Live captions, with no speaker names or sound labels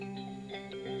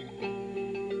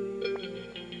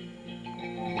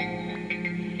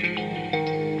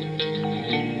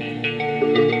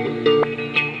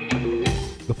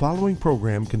following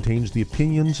program contains the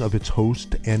opinions of its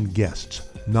host and guests,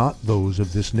 not those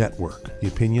of this network. The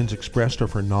opinions expressed are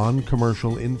for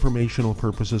non-commercial informational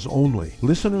purposes only.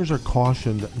 Listeners are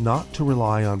cautioned not to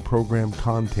rely on program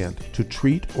content to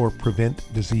treat or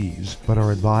prevent disease, but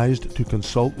are advised to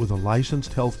consult with a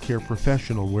licensed healthcare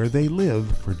professional where they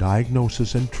live for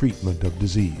diagnosis and treatment of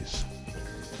disease.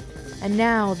 And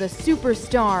now, the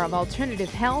superstar of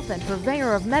alternative health and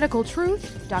purveyor of medical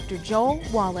truth, Dr. Joel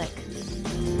Wallach.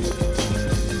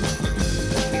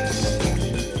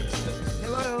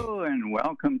 Hello, and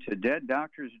welcome to Dead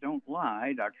Doctors Don't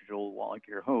Lie. Dr. Joel Wallach,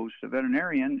 your host, a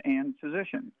veterinarian and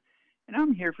physician. And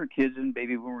I'm here for kids and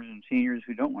baby boomers and seniors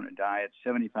who don't want to die at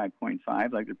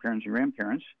 75.5 like their parents and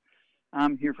grandparents.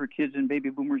 I'm here for kids and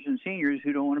baby boomers and seniors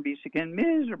who don't want to be sick and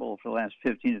miserable for the last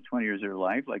 15 to 20 years of their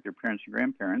life like their parents and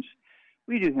grandparents.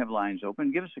 We do have lines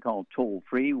open. Give us a call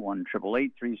toll-free,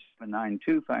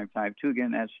 1-888-379-2552.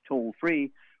 Again, that's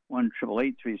toll-free,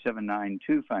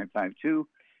 1-888-379-2552.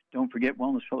 Don't forget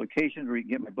Wellness Publications, where you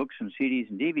can get my books and CDs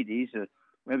and DVDs. The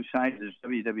website is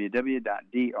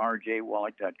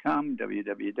www.drjwallach.com,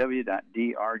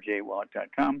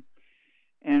 www.drjwallach.com.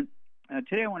 And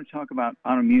today I want to talk about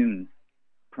autoimmune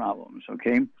problems,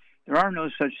 okay? There are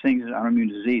no such things as autoimmune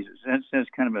diseases. That's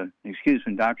kind of an excuse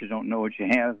when doctors don't know what you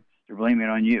have. They're blaming it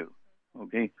on you,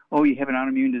 okay? Oh, you have an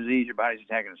autoimmune disease, your body's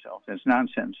attacking itself. That's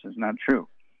nonsense. That's not true,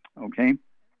 okay?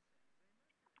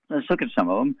 Let's look at some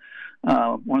of them.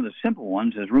 One of the simple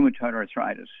ones is rheumatoid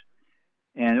arthritis.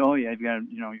 And, oh, yeah, you've got an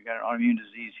autoimmune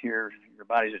disease here. Your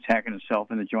body's attacking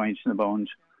itself in the joints and the bones.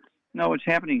 No, what's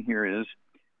happening here is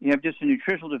you have just a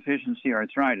nutritional deficiency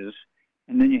arthritis,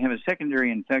 and then you have a secondary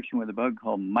infection with a bug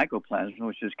called mycoplasma,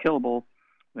 which is killable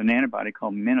with an antibody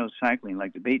called minocycline,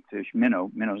 like the bait fish,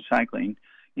 minocycline.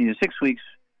 You need a 6 weeks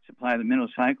supply of the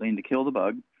minocycline to kill the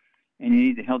bug, and you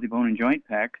need the Healthy Bone and Joint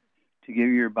Pack to give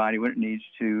your body what it needs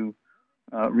to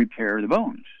repair the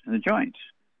bones and the joints.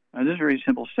 This is very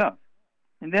simple stuff.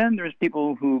 And then there's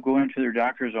people who go into their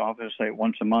doctor's office like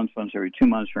once a month, once every 2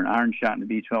 months for an iron shot and a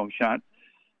B12 shot,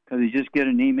 because they just get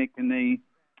anemic and they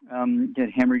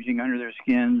get hemorrhaging under their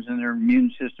skins and their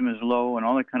immune system is low and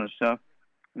all that kind of stuff.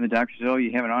 And the doctor says, oh,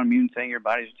 you have an autoimmune thing, your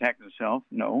body's attacking itself.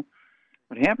 No.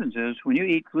 What happens is when you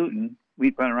eat gluten,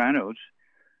 wheat, butter, and oats,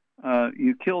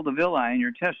 you kill the villi in your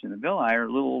intestine. The villi are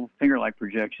little finger-like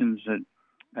projections that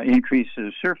increase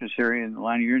the surface area in the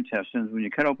line of your intestines. When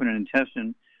you cut open an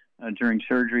intestine during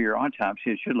surgery or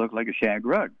autopsy, it should look like a shag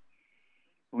rug.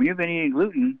 When you've been eating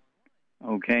gluten,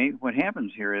 okay, what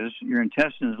happens here is your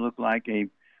intestines look like a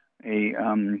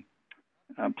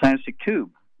plastic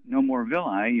tube. No more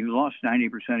villi. You've lost 90%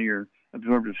 of your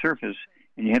absorptive surface,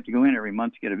 and you have to go in every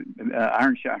month to get an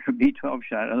iron shot or B12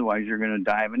 shot. Otherwise, you're going to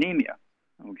die of anemia,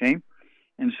 okay?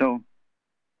 And so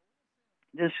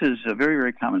this is very,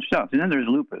 very common stuff. And then there's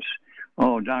lupus.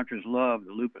 Oh, doctors love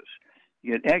the lupus.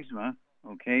 You get eczema,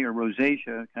 okay, or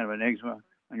rosacea, kind of an eczema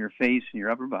on your face and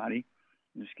your upper body,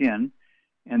 the skin.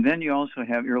 And then you also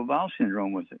have irritable bowel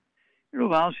syndrome with it.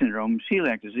 Irritable bowel syndrome,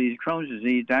 celiac disease, Crohn's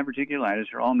disease,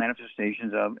 diverticulitis are all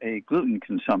manifestations of a gluten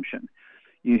consumption.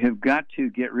 You have got to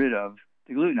get rid of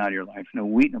the gluten out of your life. No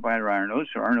wheat, no butter, iron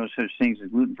oats. There are no such things as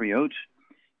gluten-free oats.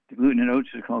 The gluten in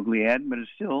oats is called gliadin, but it's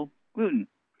still gluten,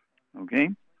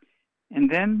 okay? And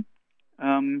then,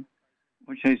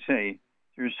 what should I say?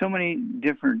 There are so many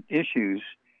different issues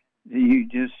that you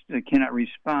just cannot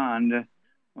respond,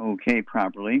 okay,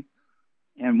 properly.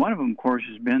 And one of them, of course,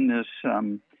 has been this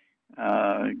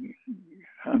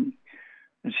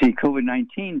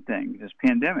COVID-19 thing, this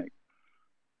pandemic.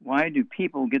 Why do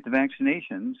people get the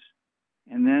vaccinations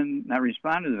and then not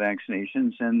respond to the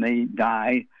vaccinations and they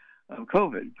die of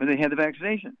COVID, but they had the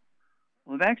vaccination?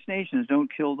 Well, the vaccinations don't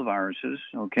kill the viruses,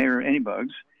 okay, or any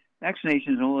bugs.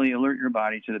 Vaccinations only alert your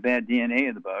body to the bad DNA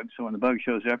of the bug, so when the bug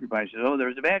shows up, your body says, oh,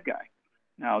 there's a bad guy.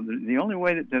 Now, the only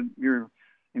way that your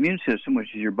immune system,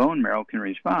 which is your bone marrow, can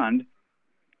respond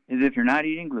is if you're not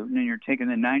eating gluten and you're taking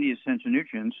the 90 essential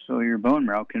nutrients so your bone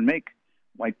marrow can make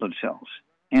white blood cells,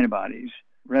 antibodies,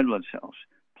 red blood cells,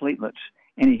 platelets,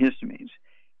 antihistamines.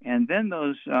 And then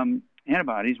those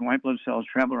antibodies and white blood cells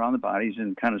travel around the bodies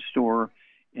and kind of store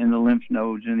in the lymph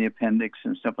nodes and the appendix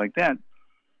and stuff like that.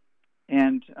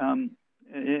 And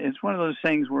it's one of those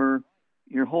things where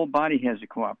your whole body has to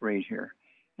cooperate here.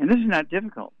 And this is not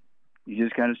difficult. You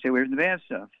just got to stay away from the bad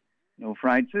stuff. No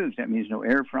fried foods. That means no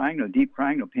air frying, no deep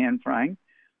frying, no pan frying.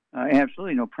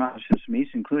 Absolutely no processed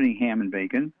meats, including ham and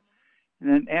bacon. And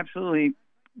then absolutely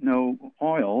no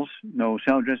oils, no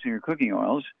salad dressing or cooking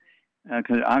oils,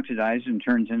 because it oxidizes and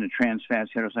turns into trans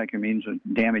fats, heterocyclamines, that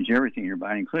damage everything in your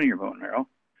body, including your bone marrow.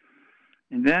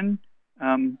 And then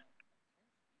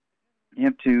You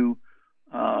have to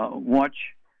watch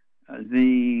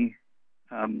the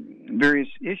various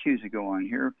issues that go on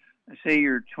here. Say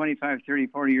you're 25, 30,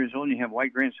 40 years old and you have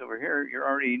white, gray, and silver hair, you're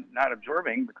already not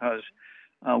absorbing because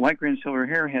white, gray, and silver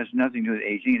hair has nothing to do with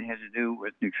aging. It has to do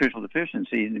with nutritional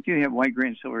deficiencies. And if you have white, gray,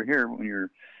 and silver hair when you're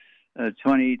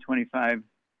 20, 25,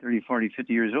 30, 40,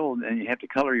 50 years old, and you have to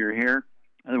color your hair,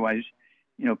 otherwise,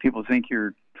 people think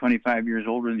you're 25 years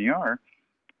older than you are,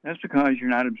 that's because you're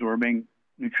not absorbing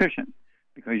nutrition,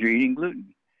 because you're eating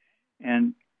gluten.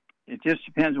 And it just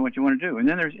depends on what you want to do. And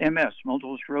then there's MS,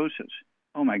 multiple sclerosis.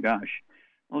 Oh my gosh.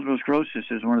 Multiple sclerosis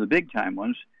is one of the big time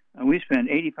ones. We spend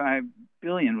 $85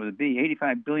 billion with a B,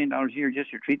 $85 billion a year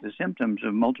just to treat the symptoms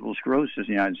of multiple sclerosis in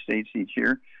the United States each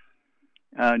year.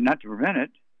 Not to prevent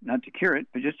it, not to cure it,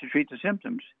 but just to treat the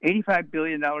symptoms. $85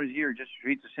 billion a year just to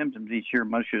treat the symptoms each year of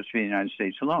muscular dystrophy in the United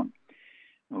States alone.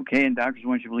 Okay, and doctors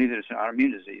want you to believe that it's an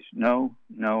autoimmune disease. No.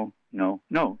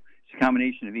 It's a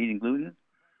combination of eating gluten,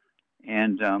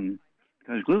 and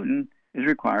because gluten is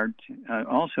required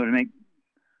also to make,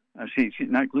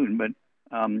 not gluten, but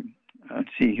let's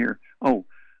see here.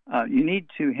 You need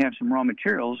to have some raw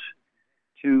materials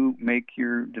to make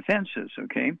your defenses,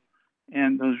 okay?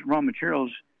 And those raw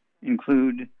materials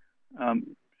include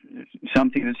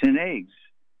something that's in eggs,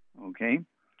 okay?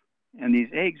 And these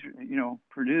eggs,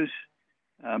 produce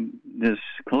this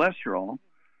cholesterol,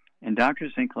 and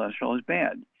doctors think cholesterol is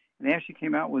bad. And they actually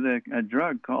came out with a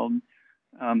drug called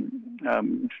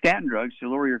statin drugs to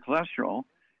lower your cholesterol,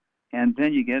 and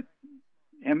then you get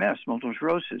MS, multiple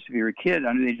sclerosis. If you're a kid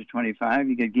under the age of 25,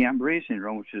 you get Guillain-Barré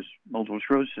syndrome, which is multiple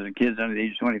sclerosis in kids under the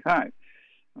age of 25,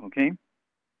 okay?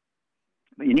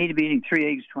 But you need to be eating 3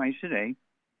 eggs twice a day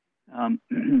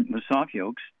with soft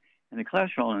yolks, and the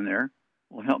cholesterol in there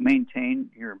will help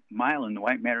maintain your myelin, the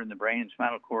white matter in the brain and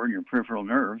spinal cord and your peripheral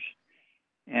nerves.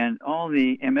 And all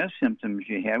the MS symptoms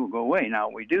you had will go away. Now,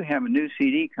 we do have a new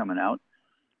CD coming out.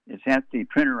 It's at the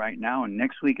printer right now, and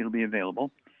next week it'll be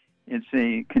available. It's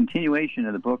a continuation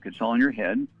of the book, It's All in Your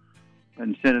Head. But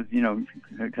instead of,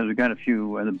 because we've got a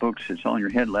few other books, It's All in Your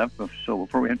Head left, so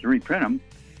before we have to reprint them,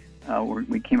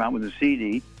 we came out with a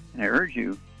CD, and I urge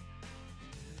you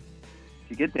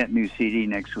to get that new CD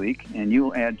next week, and you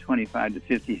will add 25 to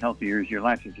 50 healthy years of your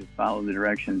life if you follow the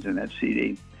directions in that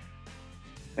CD.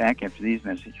 Back after these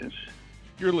messages.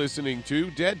 You're listening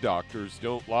to Dead Doctors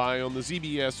Don't Lie on the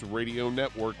ZBS Radio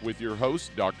Network with your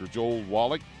host, Dr. Joel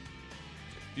Wallach.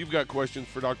 If you've got questions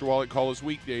for Dr. Wallach, call us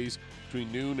weekdays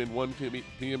between noon and 1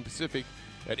 p.m. Pacific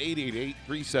at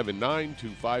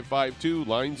 888-379-2552.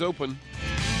 Lines open.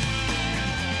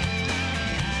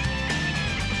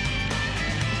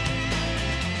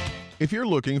 If you're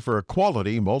looking for a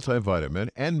quality multivitamin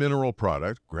and mineral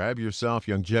product, grab yourself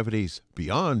Youngevity's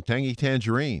Beyond Tangy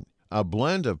Tangerine, a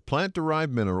blend of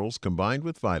plant-derived minerals combined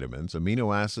with vitamins,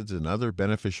 amino acids, and other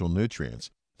beneficial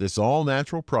nutrients. This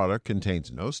all-natural product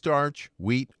contains no starch,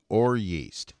 wheat, or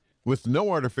yeast, with no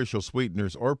artificial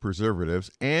sweeteners or preservatives,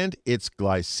 and it's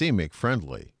glycemic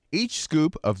friendly. Each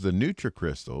scoop of the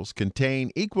NutriCrystals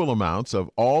contain equal amounts of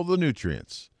all the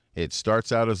nutrients. It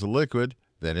starts out as a liquid,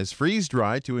 then is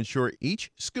freeze-dried to ensure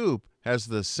each scoop has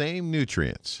the same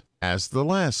nutrients as the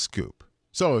last scoop.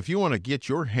 So if you want to get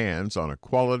your hands on a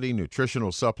quality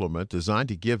nutritional supplement designed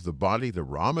to give the body the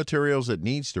raw materials it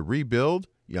needs to rebuild,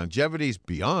 Youngevity's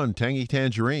Beyond Tangy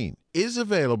Tangerine is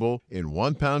available in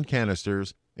 1-pound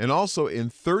canisters and also in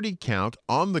 30-count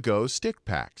on-the-go stick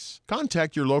packs.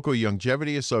 Contact your local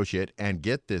Youngevity associate and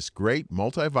get this great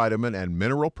multivitamin and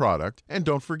mineral product. And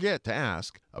don't forget to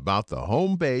ask about the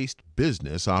home-based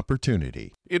business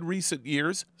opportunity. In recent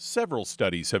years, several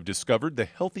studies have discovered the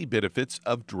healthy benefits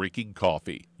of drinking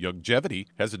coffee. Youngevity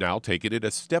has now taken it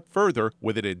a step further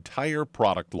with an entire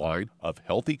product line of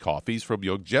healthy coffees from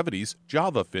Youngevity's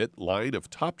JavaFit line of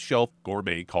top-shelf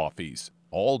gourmet coffees.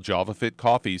 All JavaFit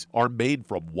coffees are made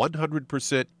from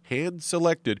 100%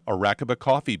 hand-selected Arabica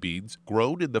coffee beans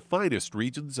grown in the finest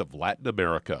regions of Latin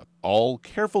America, all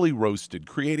carefully roasted,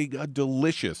 creating a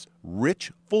delicious,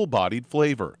 rich, full-bodied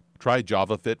flavor. Try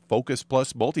JavaFit Focus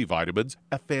Plus multivitamins,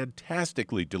 a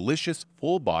fantastically delicious,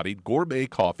 full-bodied gourmet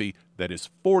coffee that is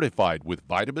fortified with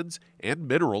vitamins and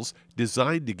minerals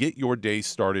designed to get your day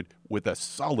started with a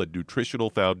solid nutritional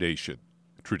foundation.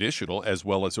 Traditional as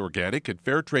well as organic and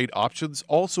fair trade options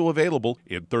also available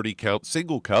in 30-count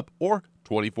single cup or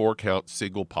 24-count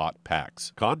single pot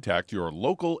packs. Contact your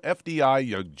local FDI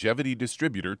Youngevity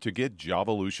distributor to get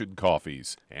Javalution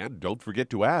coffees. And don't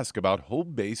forget to ask about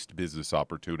home-based business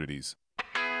opportunities.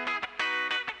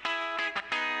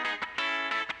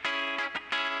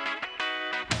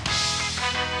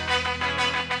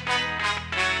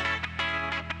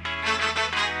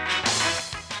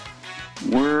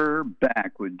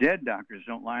 back with Dead Doctors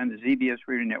Don't Lie on the ZBS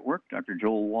Radio Network. Dr.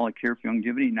 Joel Wallach here for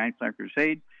Longevity, Ninth Life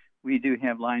Crusade. We do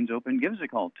have lines open. Give us a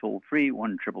call toll-free,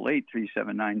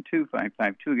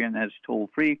 1-888-379-2552. Again, that's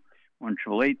toll-free,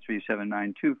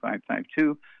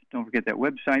 1-888-379-2552. Don't forget that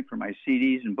website for my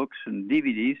CDs and books and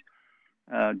DVDs,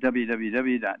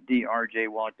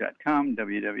 www.drjwallach.com,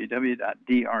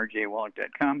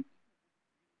 www.drjwallach.com.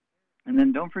 And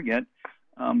then don't forget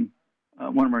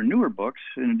one of our newer books,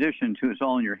 in addition to It's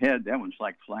All in Your Head, that one's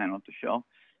like flying off the shelf,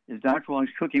 is Dr.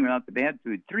 Wallach's Cooking Without the Bad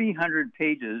Food, 300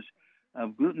 pages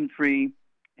of gluten-free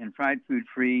and fried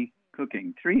food-free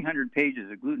cooking, 300 pages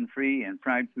of gluten-free and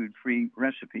fried food-free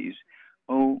recipes.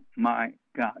 Oh, my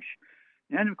gosh.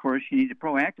 And, of course, you need to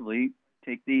proactively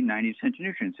take the 90 Essential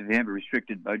Nutrients. If you have a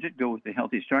restricted budget, go with the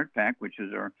Healthy Start Pack, which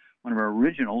is one of our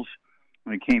originals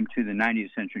when it came to the 90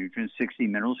 Essential Nutrients, 60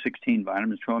 minerals, 16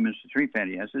 vitamins, 12 omega-3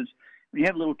 fatty acids. When you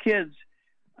have little kids,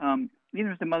 even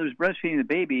if the mother's breastfeeding the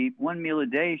baby, one meal a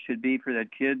day should be for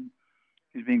that kid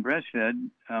who's being breastfed,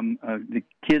 the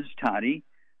kids' toddy,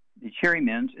 the Cherry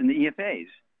Mints, and the EFAs.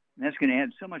 And that's going to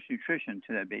add so much nutrition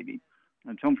to that baby.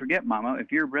 And don't forget, Mama,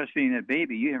 if you're breastfeeding that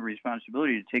baby, you have a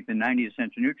responsibility to take the 90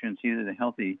 Essential Nutrients, either the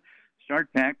Healthy Start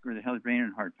Pack or the Healthy Brain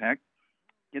and Heart Pack.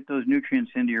 Get those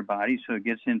nutrients into your body so it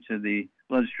gets into the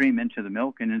bloodstream, into the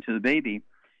milk, and into the baby,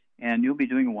 and you'll be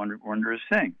doing a wondrous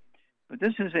thing. But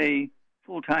this is a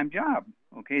full-time job,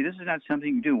 okay? This is not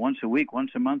something you do once a week,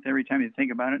 once a month, every time you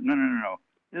think about it. No.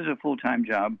 This is a full-time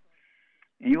job,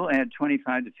 and you'll add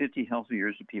 25 to 50 healthy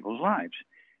years to people's lives.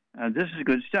 This is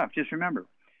good stuff. Just remember,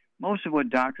 most of what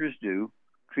doctors do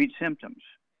treat symptoms.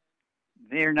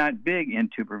 They are not big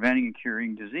into preventing and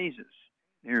curing diseases.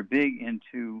 They're big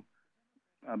into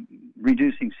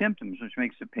reducing symptoms, which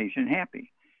makes the patient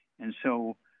happy. And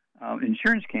so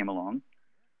insurance came along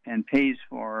and pays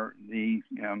for the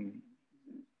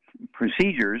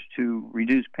procedures to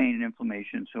reduce pain and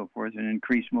inflammation and so forth, and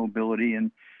increase mobility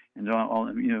and all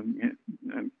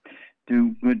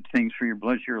do good things for your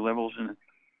blood sugar levels and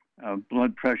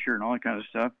blood pressure and all that kind of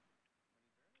stuff.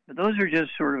 But those are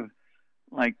just sort of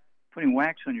like putting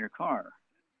wax on your car.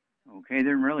 Okay,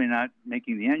 they're really not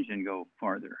making the engine go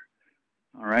farther.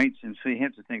 All right, and so you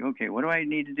have to think, okay, what do I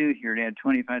need to do here to add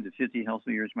 25 to 50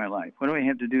 healthy years to my life? What do I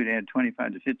have to do to add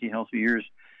 25 to 50 healthy years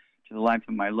to the life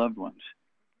of my loved ones?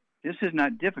 This is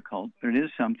not difficult, but it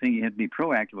is something you have to be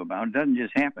proactive about. It doesn't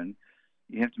just happen.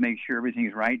 You have to make sure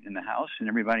everything's right in the house, and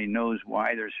everybody knows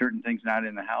why there's certain things not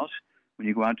in the house. When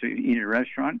you go out to eat at a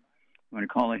restaurant, you want to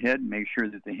call ahead and make sure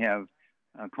that they have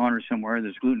a corner somewhere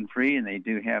that's gluten-free, and they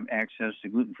do have access to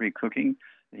gluten-free cooking.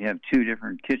 They have 2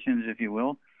 different kitchens, if you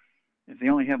will. If they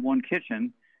only have one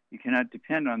kitchen, you cannot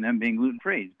depend on them being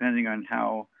gluten-free, depending on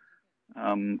how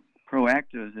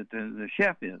proactive that the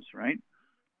chef is, right?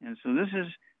 And so this is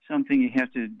something you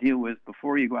have to deal with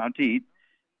before you go out to eat.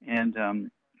 And,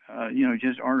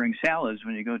 just ordering salads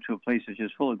when you go to a place that's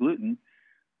just full of gluten,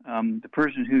 the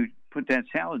person who put that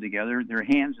salad together, their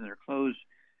hands and their clothes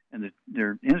and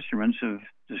their instruments of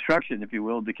destruction, if you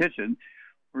will, of the kitchen,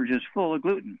 were just full of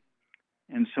gluten.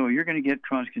 And so you're going to get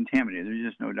cross-contaminated. There's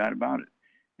just no doubt about it.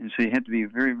 And so you have to be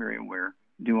very, very aware,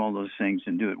 do all those things,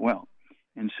 and do it well.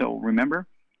 And so remember,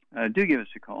 do give us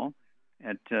a call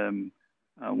at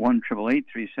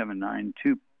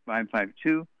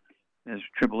 1-888-379-2552. That's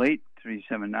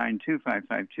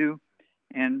 888-379-2552.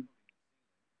 And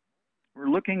we're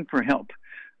looking for help.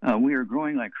 We are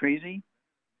growing like crazy,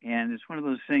 and it's one of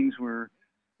those things where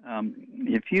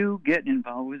if you get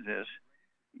involved with this,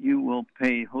 you will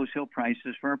pay wholesale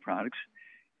prices for our products.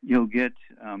 You'll get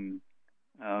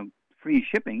free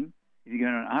shipping. If you get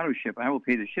an auto ship, I will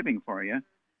pay the shipping for you.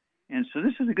 And so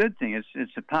this is a good thing.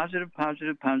 It's a positive.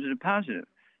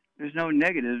 There's no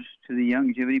negatives to the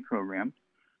Longevity program.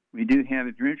 We do have,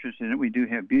 if you're interested in it, we do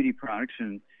have beauty products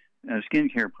and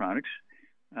skincare products.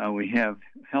 We have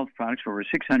health products for over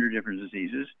 600 different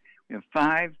diseases. We have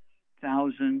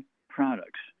 5,000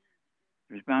 products.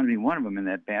 There's bound to be one of them in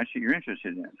that batch that you're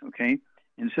interested in, okay?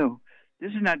 And so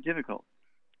this is not difficult.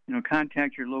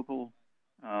 Contact your local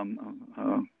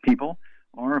people,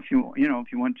 or if you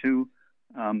want to,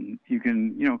 you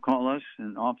can, call us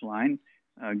and offline,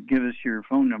 give us your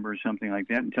phone number or something like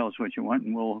that, and tell us what you want,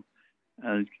 and we'll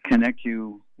connect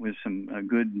you with some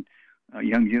good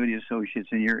Longevity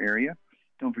associates in your area.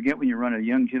 Don't forget, when you run a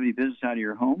Longevity business out of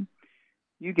your home,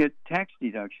 you get tax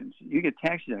deductions. You get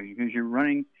tax deductions because you're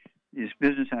running this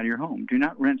business out of your home. Do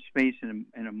not rent space in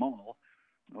a mall,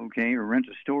 okay, or rent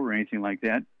a store or anything like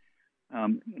that,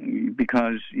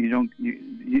 because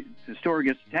the store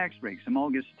gets the tax breaks. The mall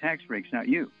gets the tax breaks, not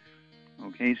you.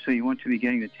 Okay, so you want to be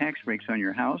getting the tax breaks on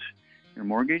your house, your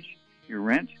mortgage, your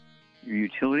rent, your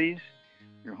utilities,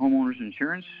 your homeowner's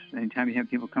insurance. Anytime you have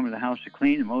people come to the house to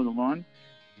clean and mow the lawn,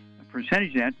 a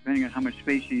percentage of that, depending on how much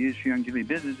space you use for your Youngevity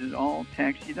business, is all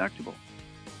tax deductible.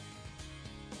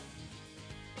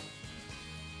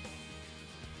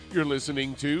 You're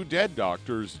listening to Dead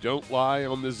Doctors Don't Lie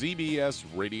on the ZBS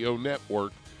Radio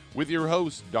Network with your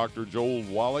host, Dr. Joel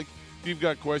Wallach. If you've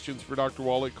got questions for Dr.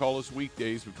 Wallach, call us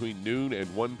weekdays between noon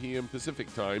and 1 p.m.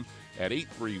 Pacific Time at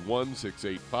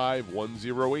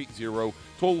 831-685-1080,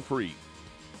 toll free.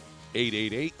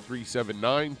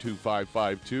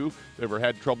 888-379-2552. Never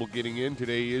had trouble getting in?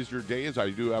 Today is your day, as I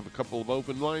do have a couple of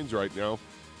open lines right now.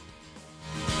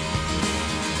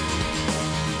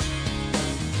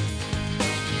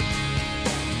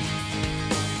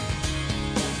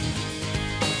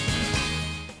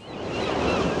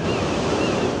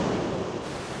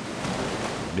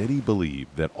 Many believe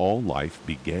that all life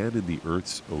began in the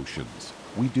Earth's oceans.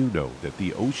 We do know that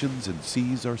the oceans and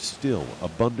seas are still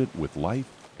abundant with life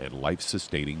and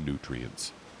life-sustaining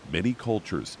nutrients. Many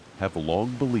cultures have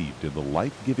long believed in the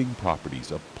life-giving properties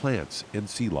of plants and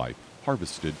sea life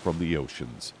harvested from the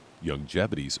oceans.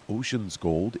 Youngevity's Ocean's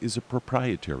Gold is a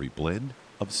proprietary blend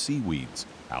of seaweeds,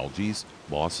 algae,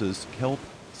 mosses, kelp,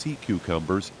 sea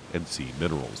cucumbers, and sea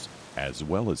minerals, as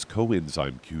well as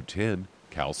coenzyme Q10,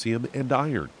 calcium, and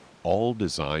iron, all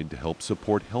designed to help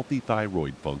support healthy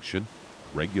thyroid function,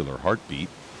 regular heartbeat,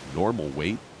 normal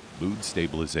weight, mood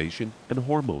stabilization, and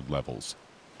hormone levels.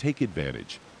 Take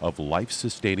advantage of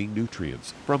life-sustaining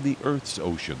nutrients from the Earth's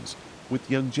oceans with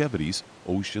Youngevity's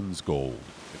Ocean's Gold.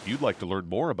 If you'd like to learn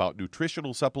more about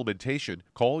nutritional supplementation,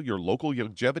 call your local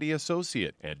Youngevity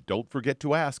associate, and don't forget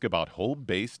to ask about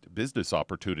home-based business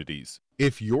opportunities.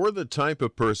 If you're the type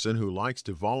of person who likes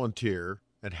to volunteer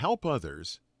and help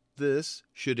others, this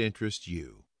should interest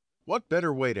you. What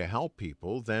better way to help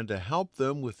people than to help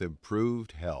them with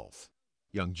improved health?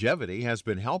 Youngevity has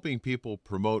been helping people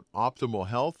promote optimal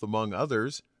health, among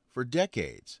others, for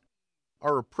decades.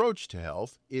 Our approach to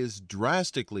health is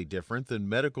drastically different than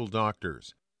medical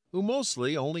doctors, who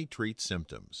mostly only treat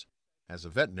symptoms. As a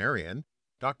veterinarian,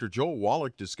 Dr. Joel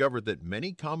Wallach discovered that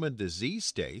many common disease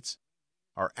states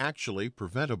are actually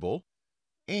preventable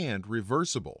and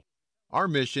reversible. Our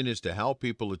mission is to help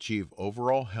people achieve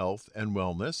overall health and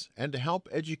wellness, and to help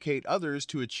educate others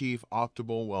to achieve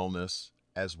optimal wellness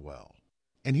as well.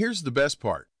 And here's the best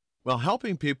part. While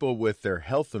helping people with their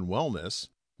health and wellness,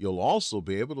 you'll also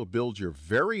be able to build your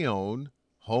very own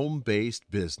home-based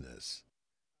business.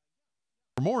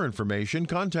 For more information,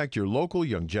 contact your local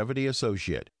Youngevity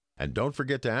associate. And don't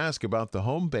forget to ask about the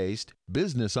home-based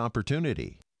business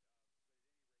opportunity.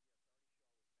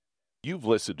 You've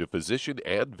listened to physician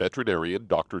and veterinarian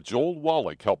Dr. Joel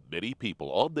Wallach help many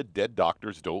people on the Dead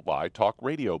Doctors Don't Lie talk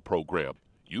radio program.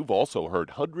 You've also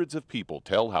heard hundreds of people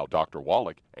tell how Dr.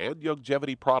 Wallach and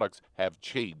Youngevity products have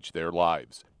changed their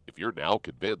lives. If you're now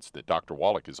convinced that Dr.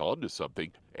 Wallach is onto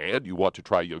something and you want to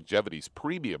try Youngevity's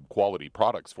premium quality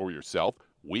products for yourself,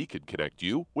 we can connect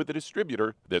you with a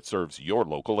distributor that serves your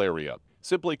local area.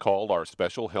 Simply call our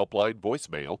special helpline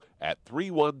voicemail at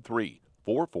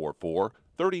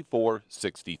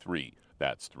 313-444-3463.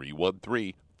 That's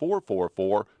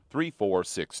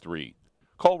 313-444-3463.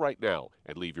 Call right now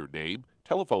and leave your name,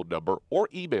 telephone number, or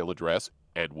email address,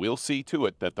 and we'll see to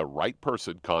it that the right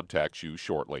person contacts you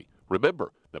shortly.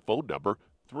 Remember, the phone number,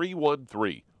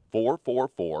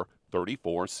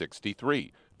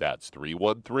 313-444-3463. That's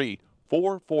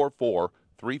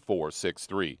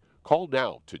 313-444-3463. Call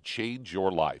now to change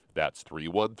your life. That's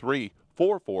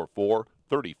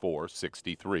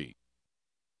 313-444-3463.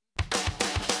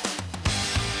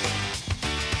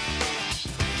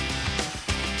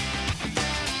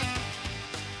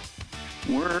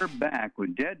 We're back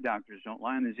with Dead Doctors Don't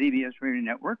Lie on the ZBS Radio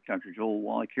Network. Dr. Joel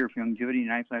Wallach here for Youngevity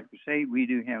Night Life Crusade. We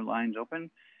do have lines open.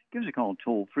 Give us a call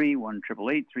toll-free,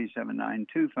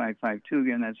 1-888-379-2552.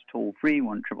 Again, that's toll-free,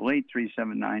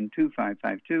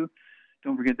 1-888-379-2552.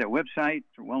 Don't forget that website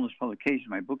for wellness publications,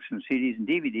 my books and CDs and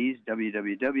DVDs,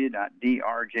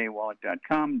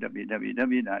 www.drjwallach.com,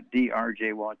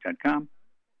 www.drjwallach.com.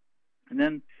 And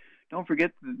then don't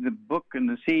forget the book and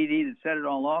the CD that set it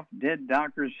all off, Dead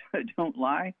Doctors Don't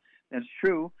Lie. That's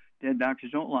true. Dead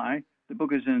Doctors Don't Lie. The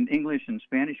book is in English and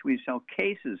Spanish. We sell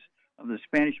cases of the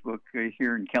Spanish book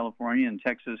here in California and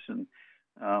Texas and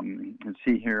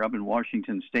see here up in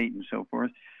Washington State and so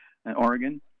forth, and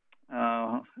Oregon.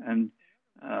 And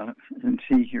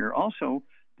see here also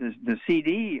the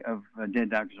CD of Dead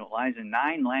Doctors Don't Lie is in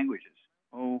 9 languages.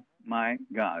 Oh my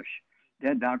gosh.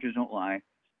 Dead Doctors Don't Lie.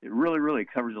 It really, really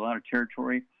covers a lot of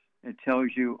territory. It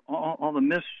tells you all the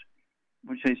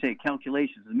what should I say,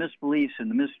 calculations, the misbeliefs and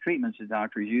the mistreatments that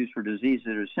doctors use for diseases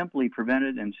that are simply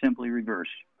prevented and simply reversed.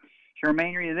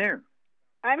 Charmaine, are you there?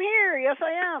 I'm here. Yes,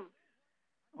 I am.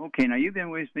 Okay, now you've been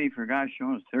with me for,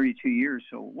 32 years.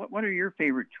 So what are your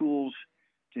favorite tools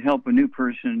to help a new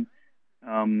person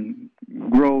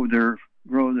grow their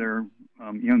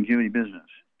longevity business?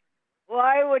 Well,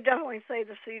 I would definitely say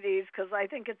the CDs, because I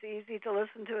think it's easy to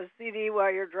listen to a CD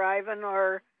while you're driving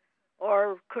or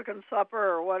cooking supper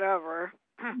or whatever.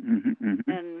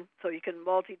 And so you can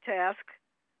multitask.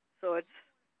 So it's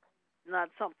not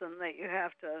something that you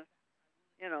have to,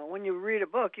 when you read a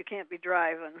book, you can't be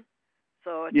driving.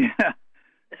 So it's,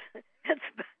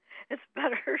 it's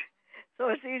better. So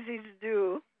it's easy to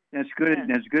do. That's good.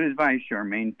 That's good advice,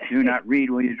 Charmaine. Do not read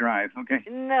while you drive. Okay.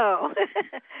 No,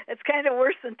 it's kind of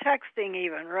worse than texting,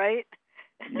 even, right?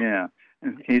 Yeah.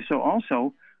 Okay. So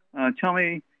also, tell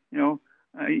me, we've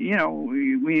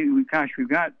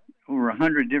got over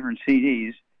 100 different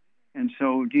CDs, and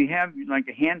so do you have like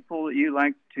a handful that you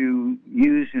like to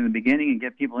use in the beginning and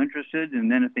get people interested,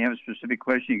 and then if they have a specific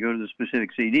question, you go to the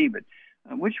specific CD? But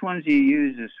which ones do you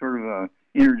use as sort of a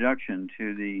introduction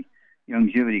to the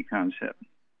longevity concept?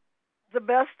 The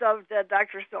best of Dead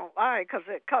Doctors Don't Lie, because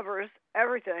it covers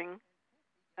everything,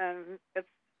 and it's,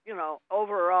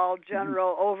 overall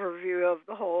general overview of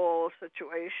the whole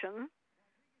situation.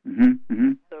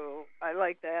 So I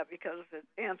like that because it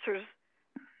answers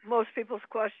most people's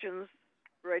questions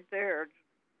right there.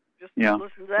 Just listen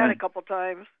to that a couple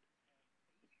times.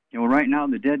 Well, right now,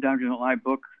 the Dead Doctors Don't Lie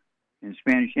book in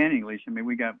Spanish and English,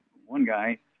 we got one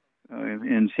guy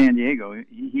in San Diego,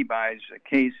 he buys a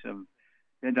case of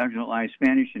Dead Doctors Don't Lie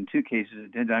Spanish and 2 cases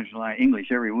of Dead Doctors Don't Lie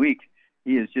English every week.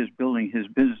 He is just building his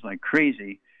business like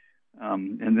crazy.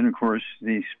 And then, of course,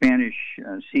 the Spanish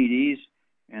CDs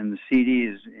and the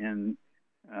CDs in,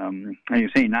 9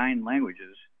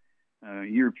 languages,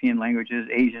 European languages,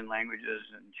 Asian languages,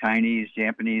 and Chinese,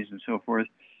 Japanese, and so forth.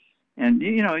 And,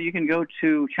 you can go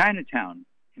to Chinatown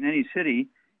in any city,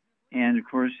 and, of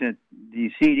course, at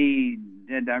the CD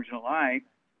Dead Doctors Don't Lie,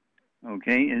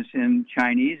 it's in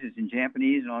Chinese, it's in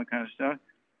Japanese, and all that kind of stuff.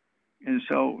 And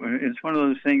so it's one of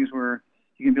those things where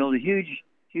you can build a huge,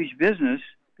 huge business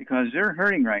because they're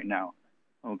hurting right now.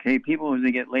 Okay, people, as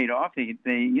they get laid off, they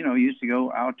used to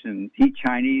go out and eat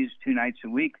Chinese 2 nights a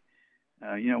week,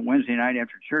 Wednesday night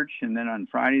after church, and then on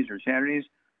Fridays or Saturdays.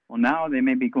 Well, now they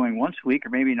may be going once a week or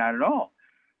maybe not at all.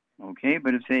 Okay,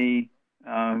 but if they,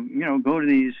 go to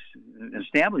these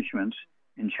establishments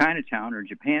in Chinatown or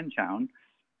Japantown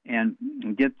and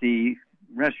get the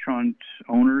restaurant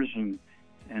owners and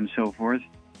so forth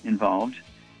involved,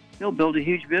 they'll build a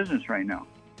huge business right now.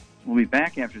 We'll be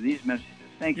back after these messages.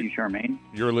 Thank you, Charmaine.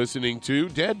 You're listening to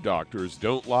Dead Doctors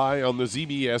Don't Lie on the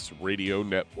ZBS Radio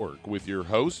Network with your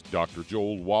host, Dr.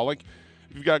 Joel Wallach.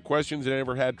 If you've got questions and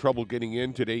ever had trouble getting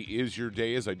in, today is your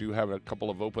day, as I do have a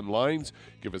couple of open lines.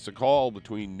 Give us a call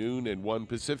between noon and 1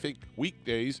 Pacific,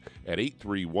 weekdays at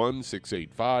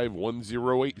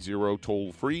 831-685-1080,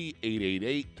 toll free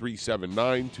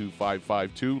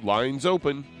 888-379-2552. Lines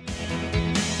open.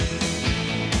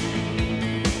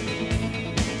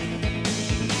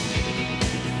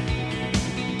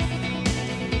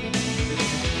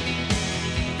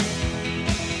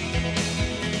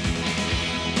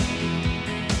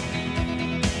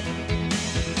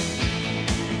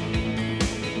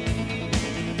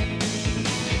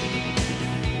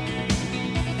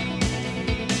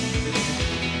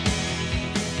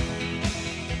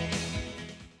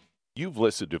 You've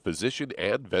listened to physician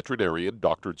and veterinarian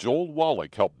Dr. Joel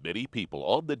Wallach help many people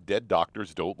on the Dead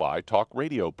Doctors Don't Lie talk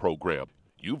radio program.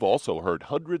 You've also heard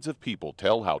hundreds of people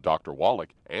tell how Dr.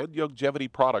 Wallach and Longevity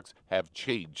products have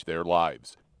changed their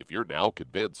lives. If you're now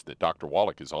convinced that Dr.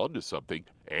 Wallach is onto something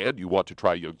and you want to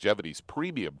try Longevity's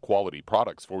premium quality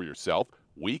products for yourself,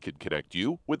 we can connect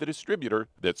you with a distributor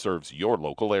that serves your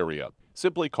local area.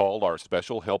 Simply call our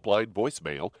special helpline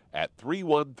voicemail at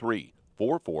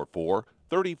 313-444-3463.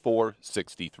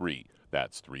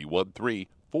 That's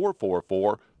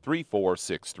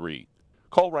 313-444-3463.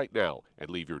 Call right now and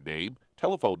leave your name,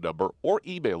 telephone number, or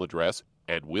email address,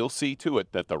 and we'll see to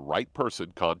it that the right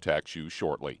person contacts you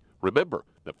shortly. Remember,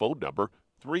 the phone number,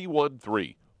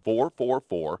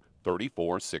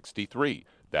 313-444-3463.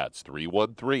 That's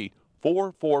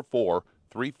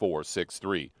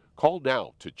 313-444-3463. Call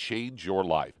now to change your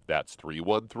life. That's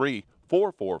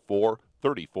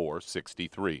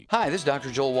 313-444-3463. Hi, this is Dr.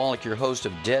 Joel Wallach, your host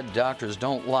of Dead Doctors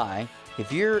Don't Lie.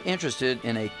 If you're interested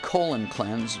in a colon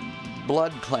cleanse,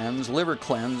 blood cleanse, liver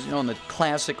cleanse, in the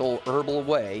classical herbal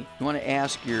way, you want to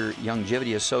ask your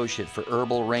Longevity associate for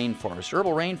Herbal Rainforest.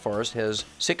 Herbal Rainforest has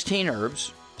 16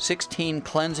 herbs, 16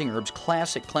 cleansing herbs,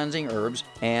 classic cleansing herbs,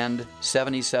 and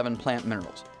 77 plant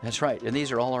minerals. That's right, and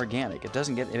these are all organic. It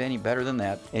doesn't get any better than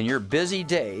that. In your busy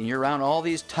day, and you're around all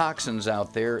these toxins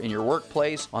out there in your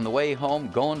workplace, on the way home,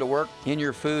 going to work, in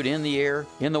your food, in the air,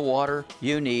 in the water,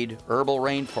 you need Herbal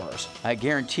Rainforest. I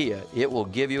guarantee you, it will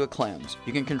give you a cleanse.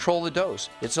 You can control the dose.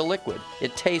 It's a liquid.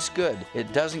 It tastes good.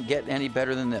 It doesn't get any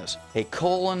better than this. A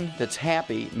colon that's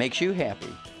happy makes you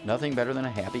happy. Nothing better than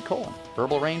a happy colon.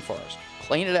 Herbal Rainforest.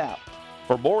 Clean it out.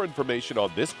 For more information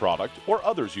on this product or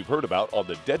others you've heard about on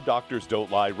the Dead Doctors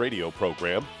Don't Lie radio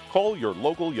program, call your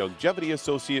local Youngevity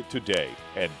associate today.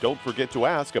 And don't forget to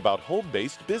ask about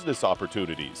home-based business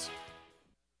opportunities.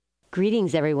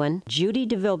 Greetings, everyone. Judy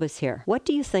DeVilbus here. What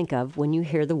do you think of when you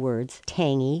hear the words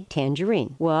tangy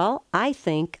tangerine? Well, I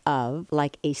think of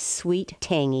like a sweet,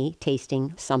 tangy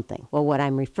tasting something. Well, what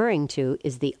I'm referring to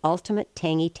is the Ultimate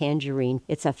Tangy Tangerine.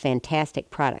 It's a fantastic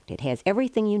product. It has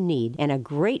everything you need, and a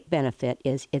great benefit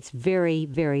is it's very,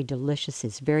 very delicious.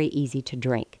 It's very easy to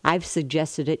drink. I've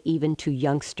suggested it even to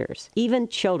youngsters. Even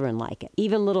children like it.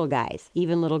 Even little guys.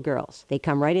 Even little girls. They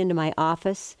come right into my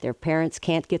office. Their parents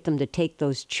can't get them to take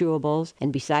those chewables.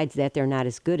 And besides that, they're not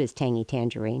as good as Tangy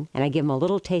Tangerine. And I give them a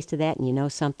little taste of that, and you know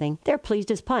something? They're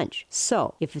pleased as punch.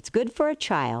 So, if it's good for a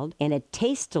child and it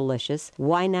tastes delicious,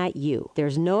 why not you?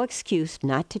 There's no excuse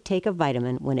not to take a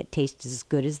vitamin when it tastes as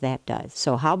good as that does.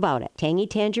 So how about it? Tangy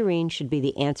Tangerine should be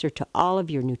the answer to all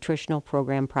of your nutritional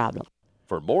program problems.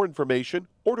 For more information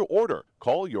or to order,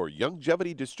 call your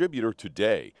Youngevity distributor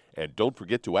today. And don't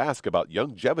forget to ask about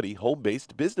Youngevity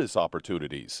home-based business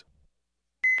opportunities.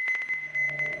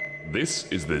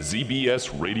 This is the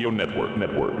ZBS Radio Network.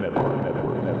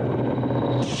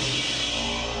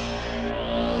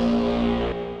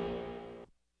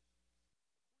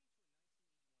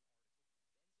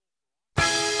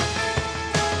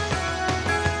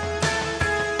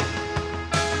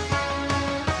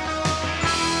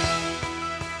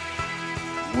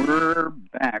 We're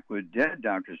back with Dead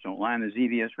Doctors Don't Lie on the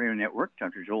ZBS Radio Network.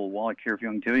 Dr. Joel Wallach here for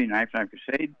Youngevity, Knife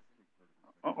Crusade.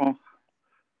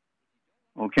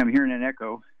 Okay, I'm hearing an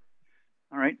echo.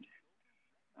 All right.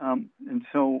 And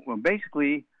so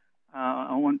basically,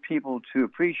 I want people to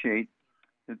appreciate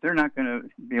that they're not going to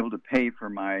be able to pay for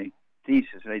my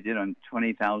thesis that I did on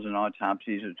 20,000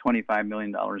 autopsies, a $25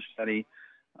 million study.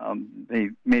 They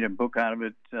made a book out of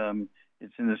it.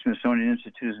 It's in the Smithsonian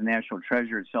Institute as a national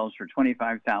treasure. It sells for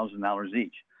 $25,000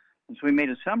 each. And so we made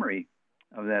a summary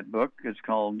of that book. It's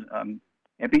called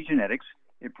Epigenetics.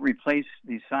 It replaced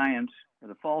the science, or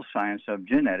the false science of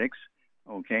genetics,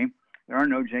 okay? There are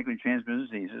no genetically transmitted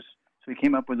diseases. So we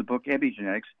came up with the book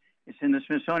Epigenetics. It's in the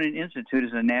Smithsonian Institute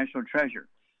as a national treasure.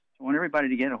 So I want everybody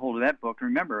to get a hold of that book.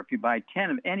 Remember, if you buy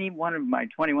 10 of any one of my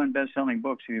 21 best-selling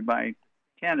books, if you buy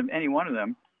 10 of any one of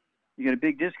them, you get a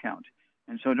big discount.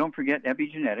 And so don't forget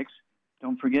Epigenetics.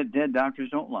 Don't forget Dead Doctors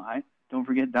Don't Lie. Don't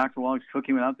forget Dr. Wallach's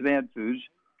Cooking Without the Bad Foods.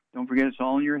 Don't forget It's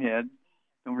All in Your Head.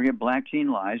 Don't forget Black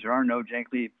Gene Lies. There are no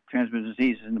genetically transmitted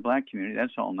diseases in the black community.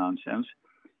 That's all nonsense.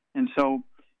 And so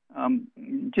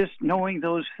just knowing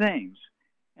those things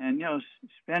and, you know,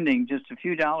 spending just a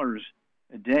few dollars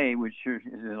a day, which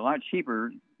is a lot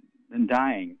cheaper than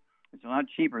dying. It's a lot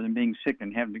cheaper than being sick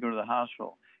and having to go to the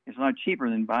hospital. It's a lot cheaper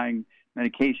than buying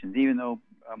medications, even though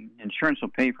insurance will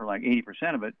pay for like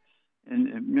 80% of it. And,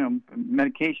 you know,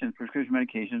 medications, prescription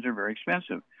medications are very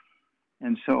expensive.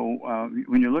 And so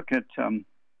when you look at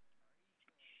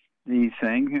the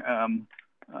thing,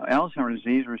 Alzheimer's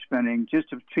disease, we're spending, just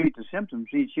to treat the symptoms,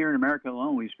 each year in America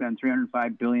alone, we spend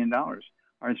 $305 billion.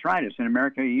 Arthritis in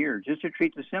America a year, just to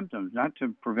treat the symptoms, not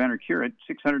to prevent or cure it,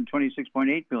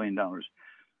 $626.8 billion.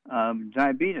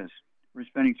 Diabetes, we're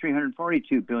spending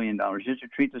 $342 billion just to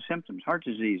treat the symptoms. Heart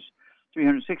disease,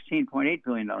 $316.8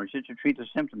 billion just to treat the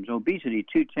symptoms. Obesity,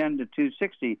 $210 to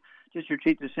 $260 just to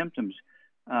treat the symptoms.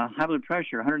 High blood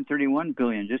pressure, $131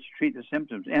 billion just to treat the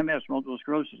symptoms. MS, multiple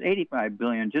sclerosis, $85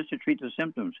 billion just to treat the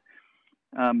symptoms.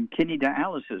 Kidney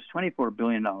dialysis, $24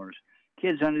 billion.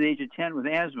 Kids under the age of 10 with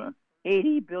asthma,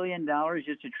 $80 billion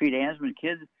just to treat asthma in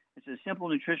kids. It's a simple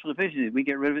nutritional deficiency. We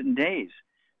get rid of it in days,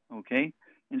 okay?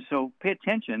 And so pay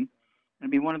attention.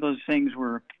 It'll be one of those things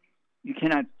where you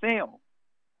cannot fail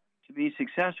to be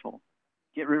successful.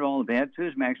 Get rid of all the bad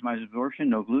foods, maximize absorption,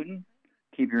 no gluten,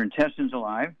 keep your intestines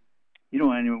alive. You don't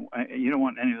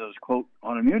want any of those, quote,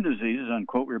 autoimmune diseases,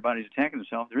 unquote, where your body's attacking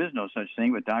itself. There is no such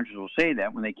thing, but doctors will say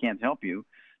that when they can't help you.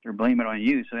 They're blaming it on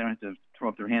you, so they don't have to throw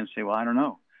up their hands and say, well, I don't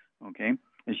know, okay?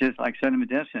 It's just like sudden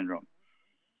death syndrome.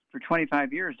 For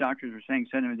 25 years, doctors were saying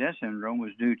sudden death syndrome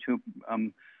was due to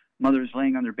mothers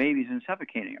laying on their babies and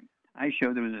suffocating them. I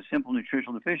showed there was a simple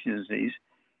nutritional deficiency disease,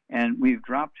 and we've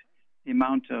dropped the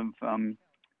amount of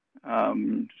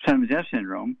son of death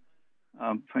syndrome.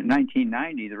 For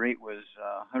 1990, the rate was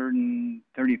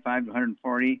 135 to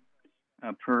 140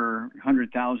 per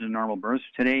 100,000 normal births.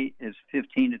 Today, it's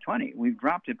 15 to 20. We've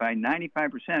dropped it by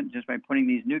 95% just by putting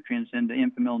these nutrients into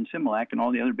Enfamil and Similac and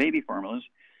all the other baby formulas.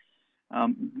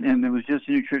 And there was just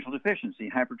a nutritional deficiency,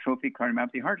 hypertrophic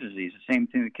cardiomyopathy, heart disease, the same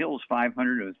thing that kills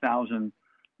 500 to 1,000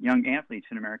 young athletes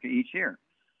in America each year.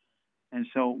 And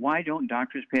so why don't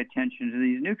doctors pay attention to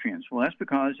these nutrients? Well, that's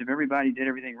because if everybody did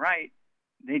everything right,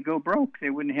 they'd go broke.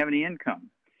 They wouldn't have any income.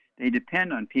 They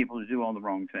depend on people to do all the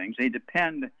wrong things. They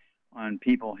depend on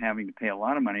people having to pay a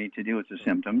lot of money to deal with the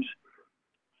symptoms.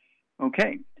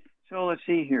 Okay, so let's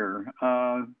see here.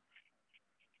 Doug,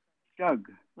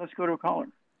 let's go to a caller.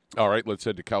 All right, let's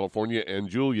head to California. And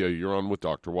Julia, you're on with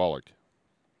Dr. Wallach.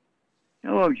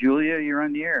 Hello, Julia. You're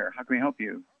on the air. How can we help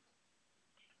you?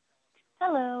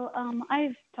 Hello.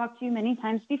 I've talked to you many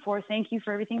times before. Thank you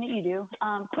for everything that you do.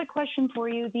 Quick question for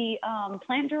you. The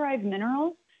plant-derived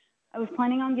minerals, I was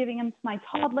planning on giving them to my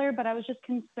toddler, but I was just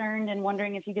concerned and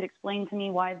wondering if you could explain to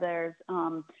me why there's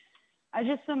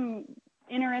just some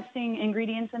interesting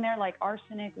ingredients in there like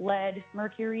arsenic, lead,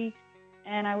 mercury,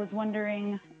 and I was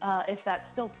wondering if that's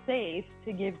still safe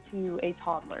to give to a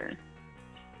toddler.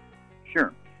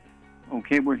 Sure.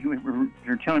 Okay,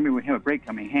 you're telling me we have a break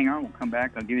coming. Hang on, we'll come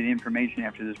back. I'll give you the information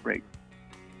after this break.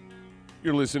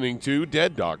 You're listening to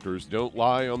Dead Doctors Don't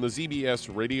Lie on the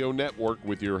ZBS Radio Network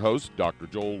with your host, Dr.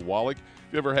 Joel Wallach.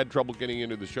 If you ever had trouble getting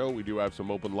into the show, we do have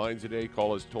some open lines today.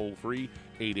 Call us toll-free,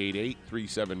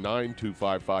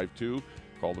 888-379-2552.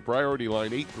 Call the priority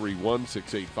line,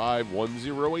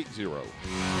 831-685-1080.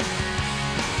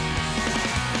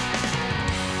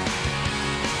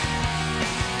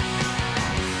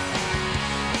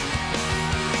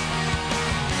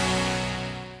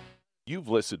 You've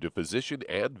listened to physician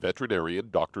and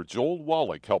veterinarian Dr. Joel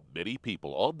Wallach help many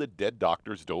people on the Dead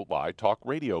Doctors Don't Lie talk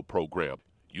radio program.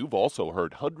 You've also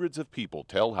heard hundreds of people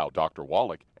tell how Dr.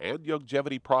 Wallach and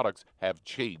Youngevity products have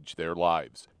changed their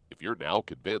lives. If you're now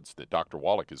convinced that Dr.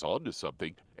 Wallach is onto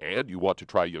something and you want to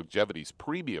try Youngevity's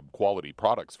premium quality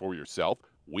products for yourself,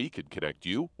 we can connect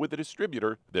you with a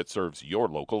distributor that serves your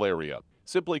local area.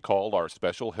 Simply call our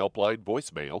special helpline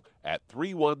voicemail at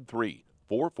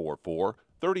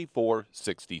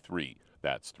 313-444-3463.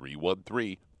 That's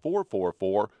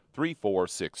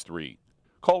 313-444-3463.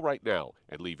 Call right now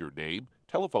and leave your name,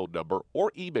 telephone number,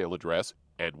 or email address,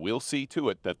 and we'll see to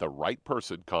it that the right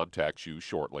person contacts you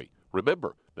shortly.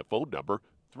 Remember, the phone number,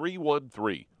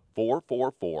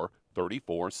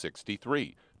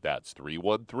 313-444-3463. That's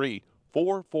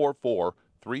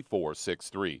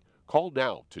 313-444-3463. Call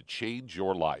now to change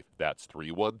your life. That's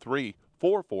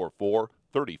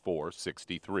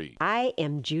 313-444-3463. I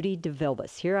am Judy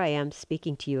DeVilbus. Here I am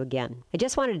speaking to you again. I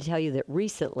just wanted to tell you that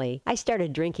recently I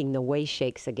started drinking the Whey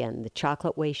Shakes again, the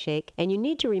chocolate Whey Shake. And you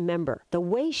need to remember, the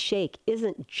Whey Shake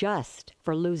isn't just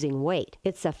for losing weight.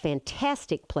 It's a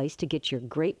fantastic place to get your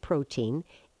great protein.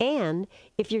 And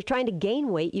if you're trying to gain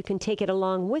weight, you can take it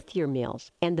along with your meals.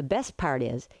 And the best part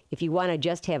is, if you want to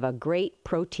just have a great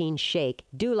protein shake,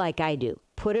 do like I do.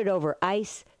 Put it over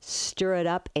ice, stir it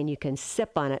up, and you can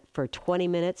sip on it for 20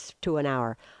 minutes to an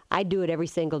hour. I do it every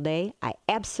single day. I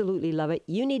absolutely love it.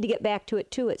 You need to get back to it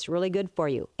too. It's really good for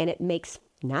you. And it makes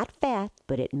not fat,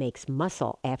 but it makes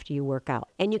muscle after you work out.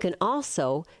 And you can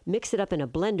also mix it up in a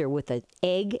blender with an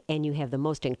egg, and you have the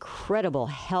most incredible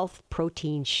health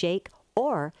protein shake.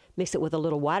 Or mix it with a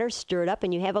little water, stir it up,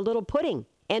 and you have a little pudding.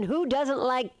 And who doesn't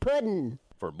like pudding?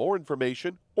 For more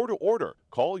information or to order,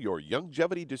 call your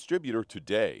Youngevity distributor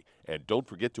today. And don't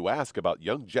forget to ask about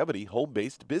Youngevity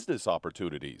home-based business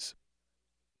opportunities.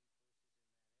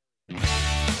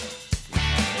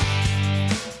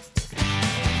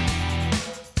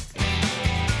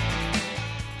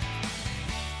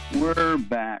 We're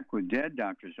back with Dead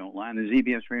Doctors Don't Lie on the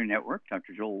ZBS Radio Network.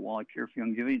 Dr. Joel Wallach here for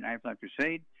Youngevity and Aflac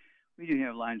Crusade. We do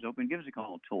have lines open. Give us a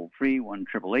call toll-free,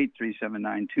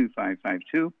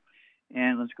 1-888-379-2552.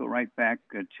 And let's go right back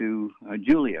to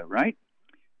Julia, right?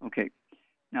 Okay.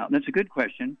 Now, that's a good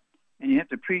question. And you have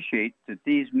to appreciate that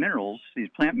these minerals, these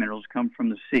plant minerals, come from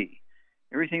the sea.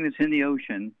 Everything that's in the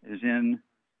ocean is in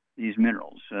these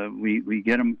minerals. We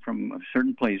get them from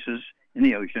certain places in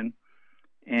the ocean.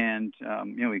 And,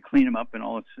 we clean them up and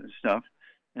all this stuff.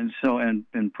 And so, and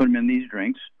put them in these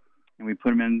drinks. And we put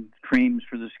them in creams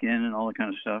for the skin and all that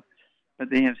kind of stuff. But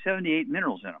they have 78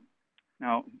 minerals in them.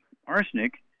 Now,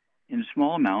 arsenic in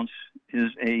small amounts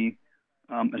is a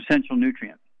essential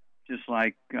nutrient, just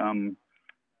like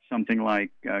something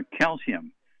like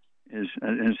calcium is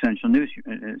an essential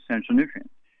nutrient.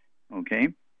 Okay,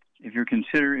 if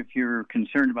you're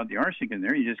concerned about the arsenic in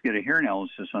there, you just get a hair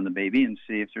analysis on the baby and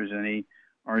see if there's any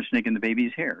arsenic in the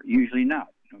baby's hair. Usually not,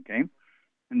 okay?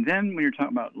 And then when you're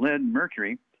talking about lead and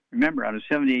mercury, remember, out of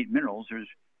 78 minerals, there's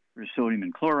sodium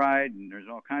and chloride, and there's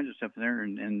all kinds of stuff in there,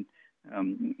 and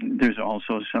there's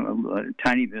also some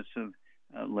tiny bits of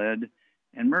lead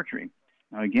and mercury.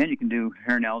 Now, again, you can do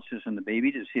hair analysis on the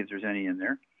baby to see if there's any in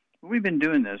there. But we've been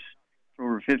doing this for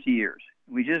over 50 years.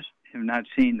 We just have not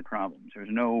seen the problems. There's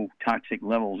no toxic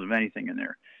levels of anything in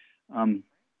there.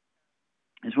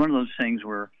 It's one of those things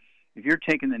where if you're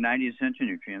taking the 90 essential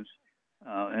nutrients,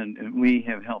 and we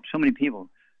have helped so many people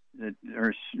that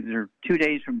they're 2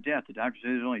 days from death. The doctor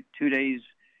says there's only 2 days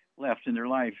left in their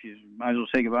life. You might as well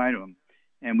say goodbye to them.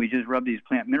 And we just rub these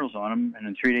plant minerals on them, and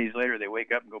then 3 days later they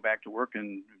wake up and go back to work,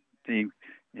 and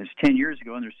it's 10 years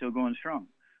ago, and they're still going strong.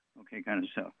 Okay, kind of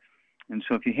stuff. And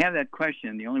so if you have that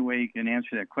question, the only way you can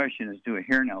answer that question is do a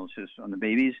hair analysis on the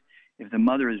babies. If the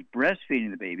mother is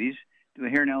breastfeeding the babies, do a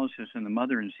hair analysis on the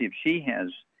mother and see if she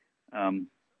has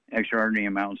extraordinary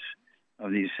amounts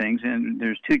of these things. And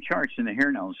there's two charts in the hair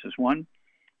analysis. One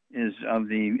is of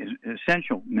the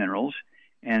essential minerals,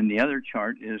 and the other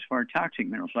chart is for toxic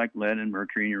minerals like lead and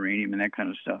mercury and uranium and that kind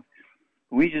of stuff.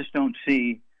 We just don't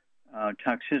see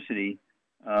toxicity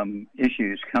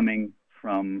issues coming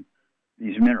from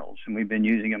these minerals, and we've been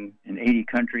using them in 80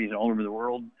 countries all over the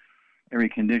world, every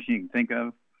condition you can think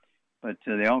of, but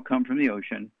they all come from the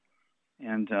ocean,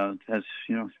 and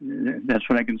that's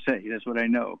what I can say. That's what I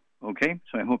know. Okay,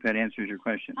 so I hope that answers your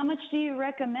question. How much do you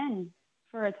recommend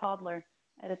for a toddler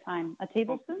at a time? A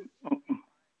tablespoon?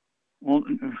 Well,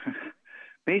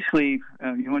 basically,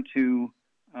 you want to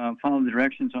follow the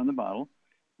directions on the bottle.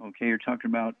 Okay, you're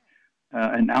talking about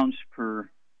an ounce per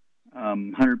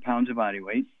 100 pounds of body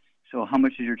weight. So how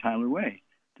much does your toddler weigh?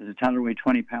 Does a toddler weigh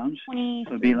 20 pounds? 20.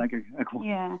 So it'd be like a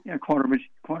quarter of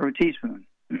a teaspoon.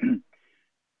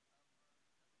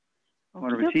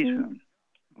 Quarter of a teaspoon.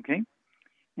 Okay?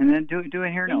 And then do a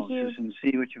hair analysis and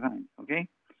see what you find. Okay?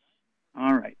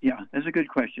 All right. Yeah, that's a good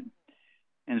question.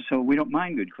 And so we don't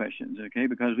mind good questions, okay,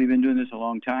 because we've been doing this a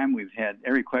long time. We've had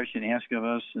every question asked of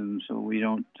us, and so we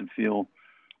don't feel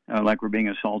like we're being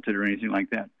assaulted or anything like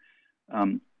that.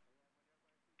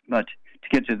 But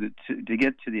to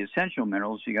get to the essential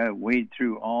minerals, you got to wade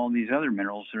through all these other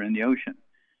minerals that are in the ocean,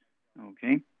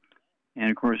 okay? And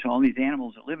of course, all these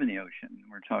animals that live in the ocean.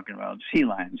 We're talking about sea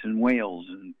lions and whales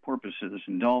and porpoises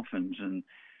and dolphins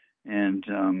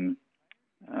and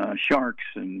sharks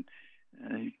and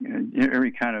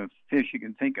every kind of fish you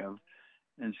can think of.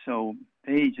 And so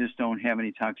they just don't have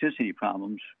any toxicity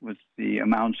problems with the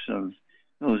amounts of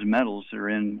those metals that are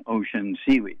in ocean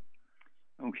seaweed.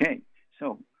 Okay,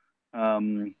 so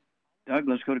Doug,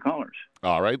 let's go to callers.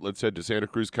 All right, let's head to Santa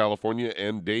Cruz, California.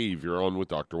 And Dave, you're on with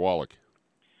Dr. Wallach.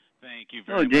 Thank you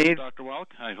very much, Dr. Wallach.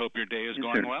 I hope your day is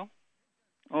going well.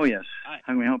 Oh, yes. How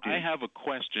can we help you? I have a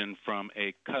question from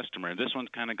a customer. This one's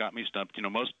kind of got me stumped. You know,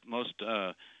 most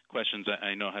questions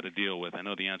I know how to deal with. I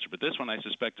know the answer. But this one I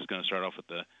suspect is going to start off with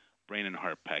the brain and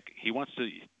heart pack. He wants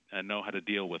to know how to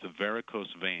deal with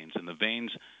varicose veins. And the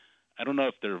veins, I don't know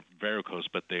if they're varicose,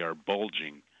 but they are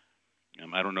bulging.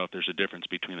 I don't know if there's a difference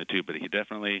between the two, but he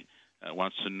definitely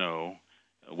wants to know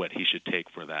what he should take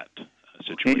for that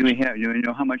situation. Okay, do we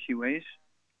know how much he weighs?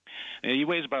 He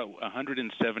weighs about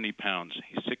 170 pounds.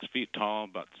 He's 6 feet tall,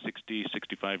 about 60,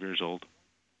 65 years old.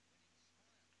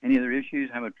 Any other issues?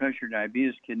 High blood pressure,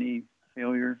 diabetes, kidney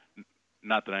failure?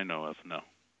 Not that I know of, no.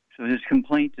 So his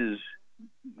complaint is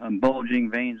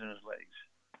bulging veins in his legs?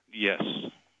 Yes.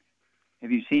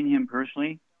 Have you seen him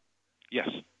personally? Yes.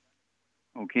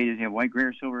 Okay, does he have white, gray,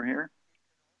 or silver hair?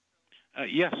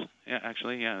 Yes. Yeah,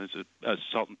 actually, yeah. It's a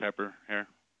salt and pepper hair.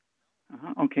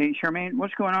 Okay, Charmaine,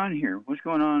 what's going on here? What's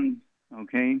going on,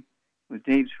 okay, with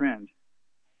Dave's friend?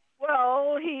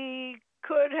 Well, he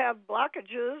could have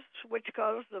blockages, which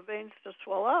cause the veins to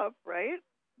swell up, right?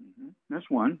 Mm-hmm. That's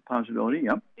one possibility,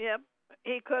 yep. Yep.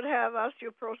 He could have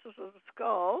osteoporosis of the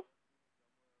skull.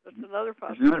 That's another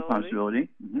possibility. That's another possibility.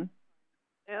 Mm-hmm.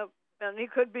 Yep. And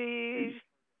it could be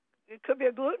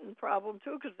a gluten problem,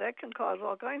 too, because that can cause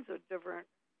all kinds of different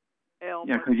ailments.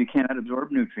 Yeah, because you cannot absorb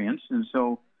nutrients, and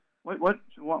so...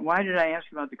 Why did I ask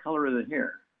about the color of the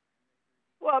hair?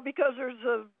 Well, because there's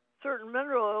a certain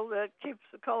mineral that keeps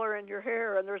the color in your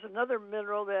hair, and there's another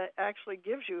mineral that actually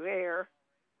gives you hair,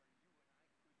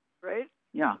 right?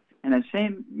 Yeah, and that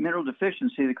same mineral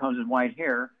deficiency that causes white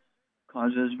hair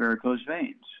causes varicose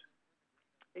veins.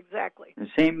 Exactly. The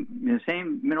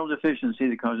same mineral deficiency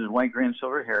that causes white, gray, and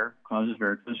silver hair causes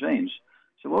varicose veins.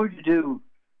 So what would you do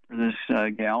for this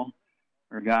gal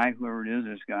or guy, whoever it is,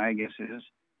 this guy, I guess it is,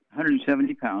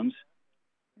 170 pounds,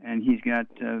 and he's got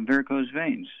varicose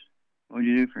veins. What would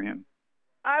you do for him?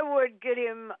 I would get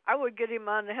him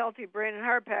on the Healthy Brain and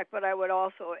Heart Pack, but I would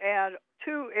also add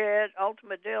to it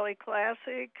Ultimate Daily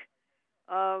Classic,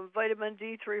 vitamin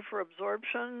D3 for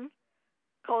absorption,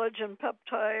 collagen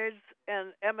peptides,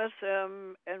 and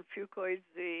MSM and Fucoid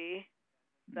Z.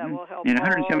 That will help. And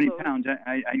 170 pounds,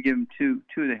 I'd give him two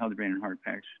of the Healthy Brain and Heart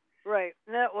Packs. Right,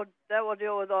 and that will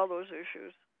deal with all those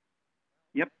issues.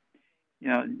 Yep.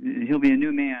 Yeah, he'll be a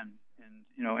new man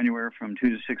in anywhere from 2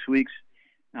 to 6 weeks.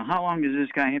 Now, how long does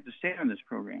this guy have to stay on this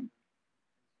program?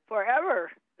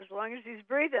 Forever, as long as he's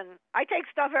breathing. I take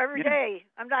stuff every day.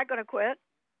 I'm not going to quit.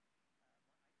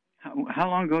 How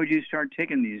long ago did you start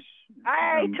taking these?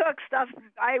 I took stuff.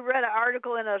 I read an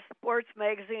article in a sports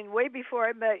magazine way before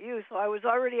I met you, so I was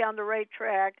already on the right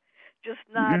track, just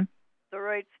not the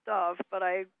right stuff. But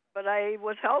I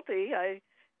was healthy. I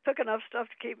took enough stuff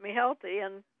to keep me healthy,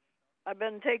 and I've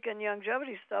been taking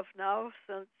longevity stuff now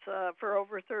since for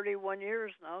over 31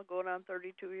 years now, going on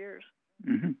 32 years.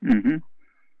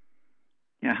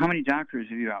 Yeah, how many doctors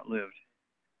have you outlived?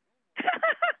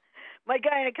 My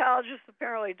gynecologist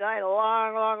apparently died a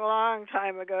long, long, long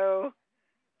time ago.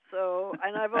 So,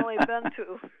 and I've only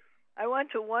I went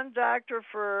to one doctor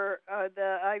for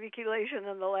the IV chelation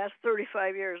in the last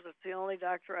 35 years. That's the only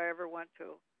doctor I ever went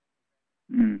to.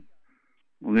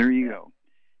 Well, there you go.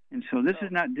 And so this is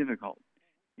not difficult.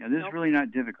 Yeah, this is really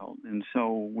not difficult. And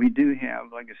so we do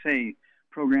have, like I say,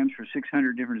 programs for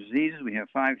 600 different diseases. We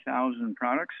have 5,000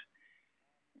 products.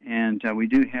 And we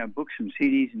do have books and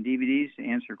CDs and DVDs to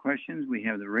answer questions. We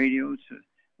have the radios,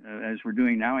 as we're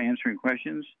doing now, answering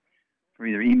questions for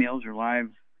either emails or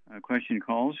live question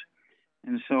calls.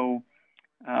 And so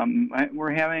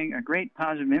we're having a great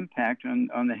positive impact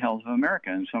on the health of America.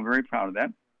 And so I'm very proud of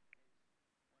that.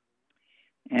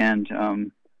 And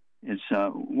it's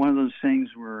one of those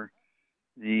things where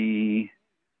the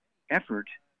effort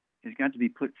has got to be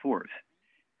put forth,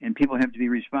 and people have to be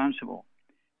responsible.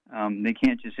 They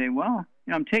can't just say, well,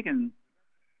 I'm taking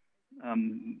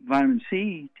vitamin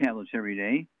C tablets every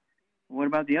day. What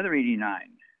about the other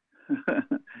 89?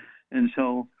 And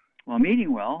so, I'm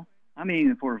eating well. I'm eating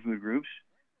the 4 food groups.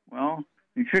 Well,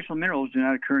 nutritional minerals do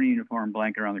not occur in a uniform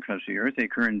blanket around the crust of the earth. They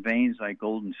occur in veins like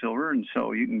gold and silver, and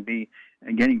so you can be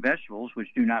getting vegetables,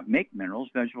 which do not make minerals.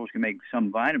 Vegetables can make some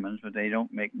vitamins, but they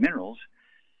don't make minerals.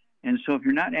 And so if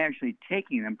you're not actually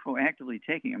taking them, proactively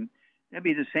taking them, that'd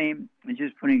be the same as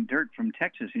just putting dirt from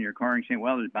Texas in your car and saying,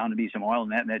 well, there's bound to be some oil in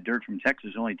that, and that dirt from Texas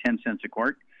is only 10 cents a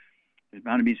quart. There's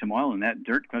bound to be some oil in that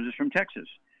dirt because it's from Texas.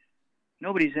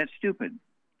 Nobody's that stupid.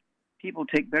 People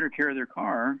take better care of their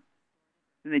car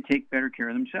than they take better care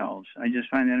of themselves. I just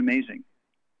find that amazing.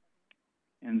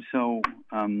 And so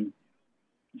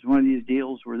it's one of these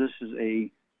deals where this is a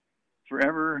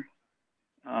forever,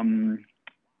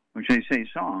 what should I say,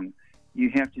 song. You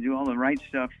have to do all the right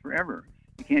stuff forever.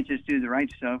 You can't just do the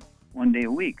right stuff one day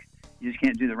a week. You just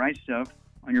can't do the right stuff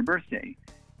on your birthday.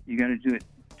 You got to do it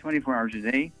 24 hours a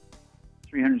day,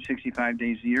 365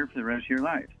 days a year for the rest of your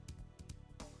life.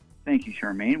 Thank you,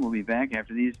 Charmaine. We'll be back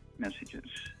after these messages.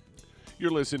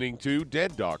 You're listening to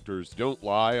Dead Doctors Don't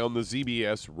Lie on the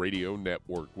ZBS Radio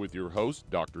Network with your host,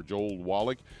 Dr. Joel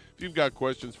Wallach. If you've got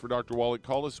questions for Dr. Wallach,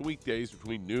 call us weekdays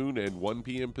between noon and 1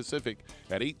 p.m. Pacific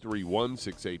at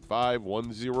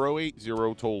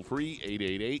 831-685-1080, toll free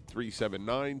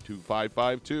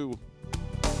 888-379-2552.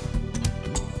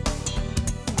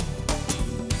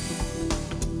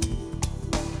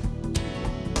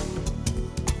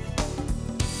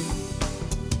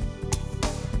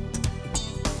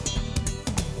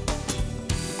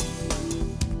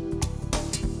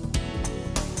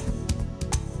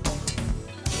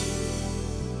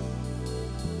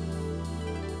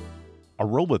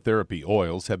 Aromatherapy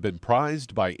oils have been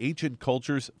prized by ancient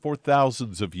cultures for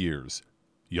thousands of years.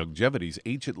 Longevity's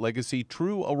ancient legacy,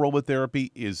 True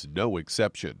Aromatherapy, is no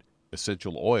exception.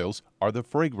 Essential oils are the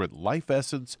fragrant life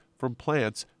essence from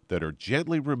plants that are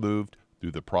gently removed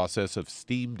through the process of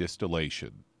steam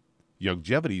distillation.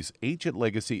 Longevity's ancient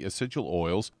legacy essential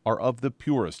oils are of the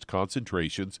purest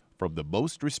concentrations from the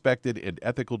most respected and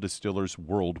ethical distillers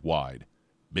worldwide.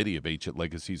 Many of Ancient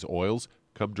Legacy's oils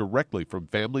come directly from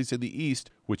families in the East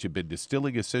which have been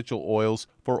distilling essential oils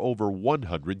for over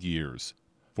 100 years.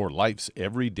 For life's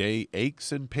everyday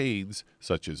aches and pains,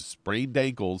 such as sprained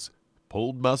ankles,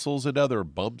 pulled muscles, and other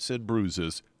bumps and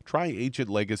bruises, try Ancient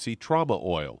Legacy Trauma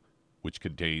Oil, which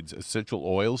contains essential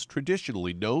oils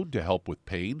traditionally known to help with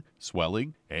pain,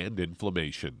 swelling, and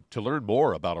inflammation. To learn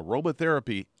more about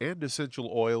aromatherapy and essential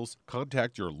oils,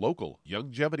 contact your local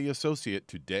Longevity associate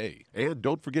today. And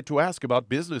don't forget to ask about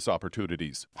business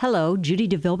opportunities. Hello, Judy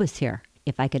DeVilbus here.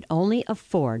 If I could only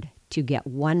afford to get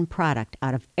one product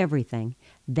out of everything,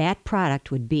 that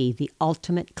product would be the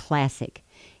Ultimate Classic.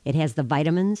 It has the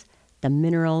vitamins, the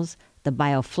minerals, the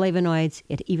bioflavonoids.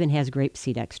 It even has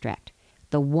grapeseed extract.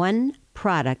 The one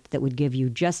product that would give you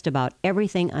just about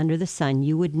everything under the sun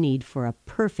you would need for a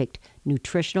perfect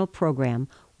nutritional program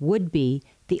would be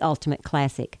the Ultimate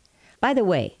Classic. By the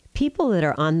way, people that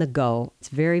are on the go, it's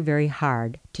very, very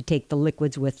hard to take the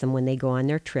liquids with them when they go on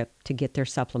their trip to get their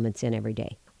supplements in every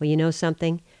day. Well, you know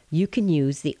something? You can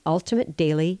use the Ultimate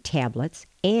Daily tablets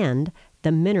and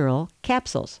the mineral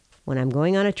capsules. When I'm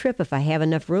going on a trip, if I have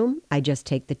enough room, I just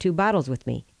take the 2 bottles with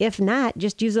me. If not,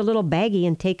 just use a little baggie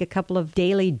and take a couple of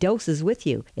daily doses with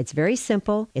you. It's very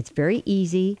simple. It's very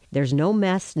easy. There's no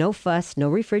mess, no fuss, no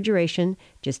refrigeration.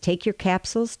 Just take your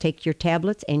capsules, take your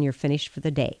tablets, and you're finished for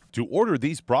the day. To order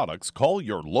these products, call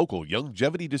your local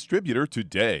Youngevity distributor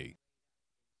today.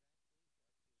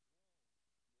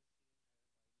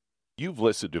 You've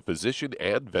listened to physician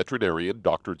and veterinarian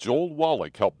Dr. Joel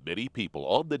Wallach help many people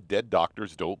on the Dead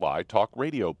Doctors Don't Lie talk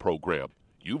radio program.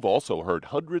 You've also heard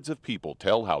hundreds of people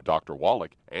tell how Dr.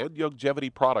 Wallach and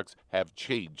Youngevity products have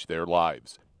changed their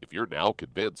lives. If you're now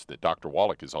convinced that Dr.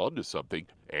 Wallach is onto something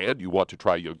and you want to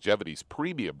try Youngevity's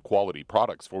premium quality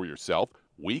products for yourself,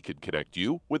 we can connect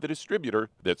you with a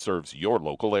distributor that serves your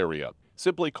local area.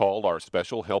 Simply call our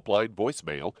special helpline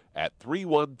voicemail at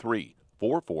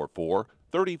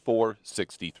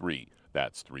 313-444-3463.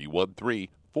 That's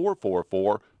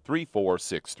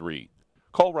 313-444-3463.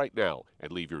 Call right now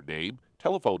and leave your name,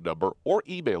 telephone number, or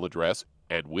email address,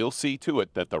 and we'll see to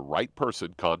it that the right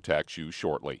person contacts you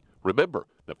shortly. Remember,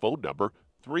 the phone number,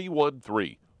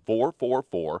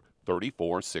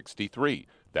 313-444-3463.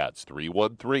 That's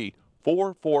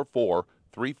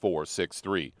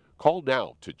 313-444-3463. Call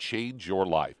now to change your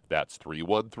life. That's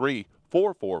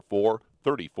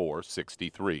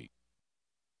 313-444-3463.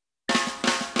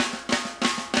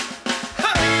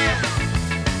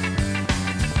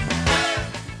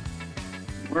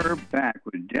 We're back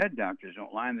with Dead Doctors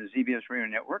Don't Lie on the ZBS Radio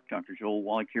Network. Dr. Joel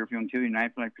Wallach here for Youngevity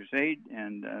Knife Life Crusade.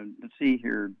 And let's see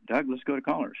here, Doug, let's go to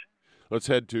callers. Let's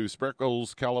head to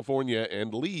Spreckles, California.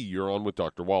 And Lee, you're on with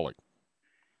Dr. Wallach.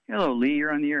 Hello, Lee.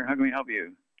 You're on the air. How can we help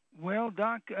you? Well,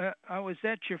 Doc, I was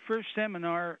at your first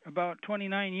seminar about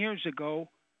 29 years ago,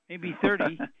 maybe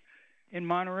 30, in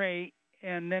Monterey,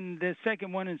 and then the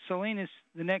second one in Salinas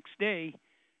the next day.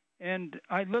 And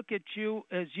I look at you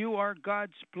as you are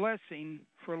God's blessing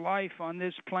for life on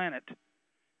this planet.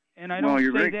 And I don't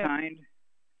you're say very that. kind.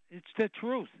 It's the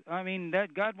truth. I mean,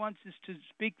 that God wants us to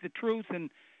speak the truth.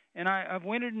 And I've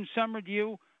wintered and summered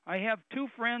you. I have 2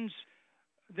 friends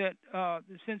that,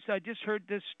 since I just heard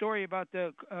this story about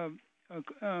the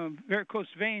varicose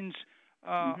veins,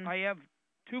 I have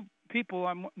 2 people.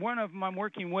 One of them I'm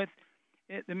working with.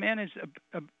 The man is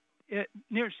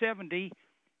near 70.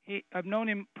 I've known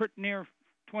him pretty near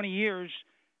 20 years,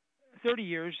 30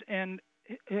 years, and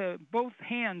both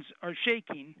hands are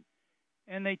shaking.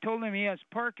 And they told him he has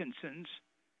Parkinson's.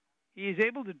 He is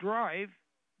able to drive,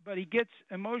 but he gets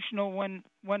emotional when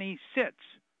he sits.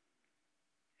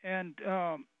 And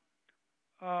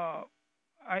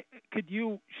could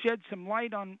you shed some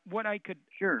light on what I could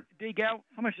dig out?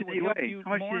 How much did he weigh?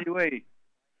 How much did he weigh?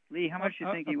 Lee, how much do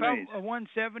you think he weighs? About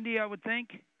 170, I would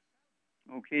think.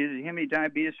 Okay, does he have any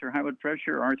diabetes or high blood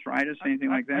pressure, or arthritis, anything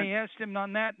like that? I asked him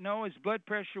on that. No, his blood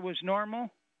pressure was normal.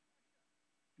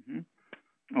 Mm-hmm.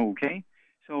 Okay,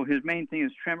 so his main thing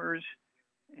is tremors,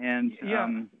 and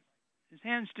his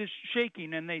hands just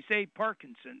shaking, and they say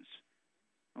Parkinson's.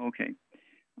 Okay,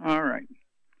 all right,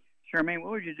 Charmaine,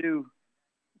 what would you do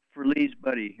for Lee's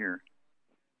buddy here?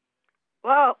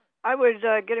 Well, I would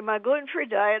get him a gluten-free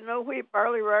diet, no wheat,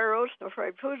 barley, rye, roast, no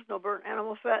fried foods, no burnt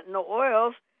animal fat, no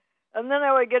oils. And then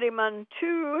I would get him on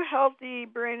 2 healthy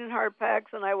brain and heart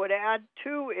packs, and I would add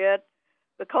to it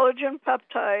the collagen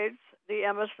peptides, the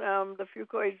MSM, the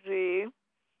Fucoid Z,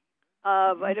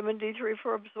 vitamin D3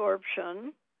 for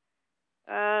absorption.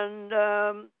 And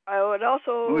I would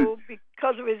also,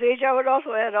 because of his age, I would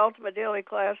also add Ultimate Daily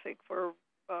Classic for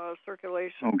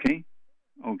circulation.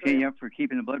 Okay, yeah, for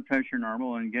keeping the blood pressure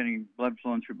normal and getting blood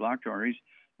flowing through blocked arteries.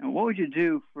 And what would you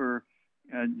do for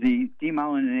the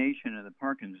demyelination of the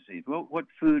Parkinson's disease? What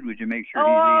food would you make sure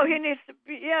he's eating?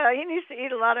 he needs to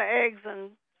eat a lot of eggs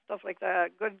and stuff like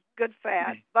that. Good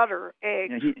fat, butter,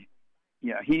 eggs.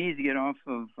 He needs to get off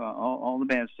of all the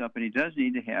bad stuff, and he does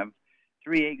need to have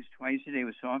 3 eggs twice a day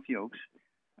with soft yolks.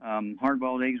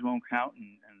 Hard-boiled eggs won't count, and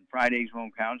fried eggs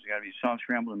won't count. It's got to be soft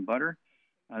scrambled in butter.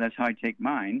 That's how I take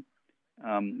mine.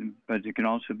 But it can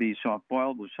also be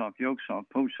soft-boiled with soft yolks, soft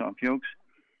poached soft yolks,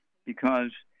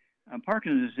 because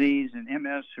Parkinson's disease and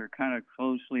MS are kind of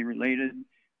closely related.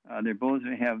 They both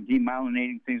have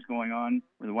demyelinating things going on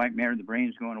where the white matter of the brain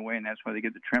is going away, and that's why they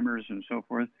get the tremors and so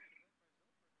forth.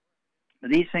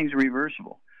 But these things are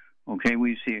reversible. Okay,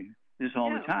 we see this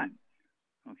all the time.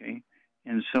 Okay,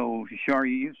 and so, Shar,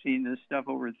 you've seen this stuff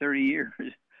over 30 years.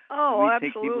 Oh,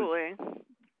 absolutely.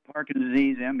 Parkinson's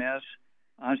disease, MS,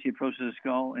 osteoporosis of the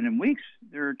skull, and in weeks,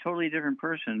 they're a totally different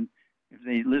person if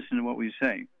they listen to what we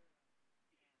say.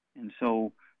 And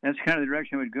so that's kind of the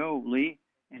direction I would go, Lee,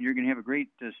 and you're going to have a great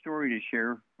story to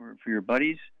share for your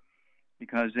buddies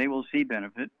because they will see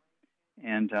benefit.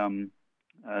 And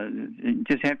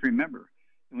just have to remember,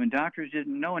 when doctors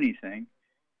didn't know anything,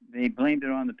 they blamed it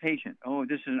on the patient. Oh,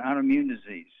 this is an autoimmune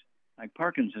disease, like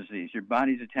Parkinson's disease. Your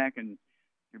body's attacking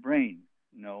your brain.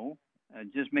 No.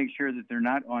 Just make sure that they're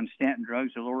not on statin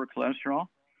drugs or lower cholesterol.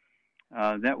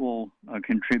 That will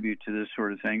contribute to this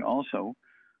sort of thing also.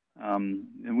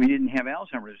 And we didn't have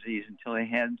Alzheimer's disease until they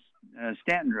had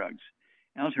statin drugs.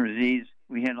 Alzheimer's disease,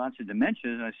 we had lots of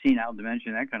dementias, senile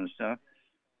dementia, that kind of stuff.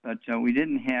 But we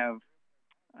didn't have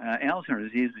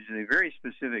Alzheimer's disease, which is a very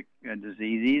specific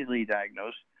disease, easily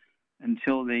diagnosed,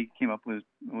 until they came up with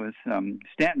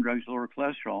statin drugs, lower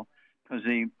cholesterol, because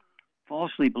they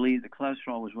falsely believed the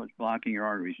cholesterol was what's blocking your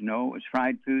arteries. No, it's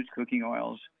fried foods, cooking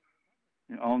oils,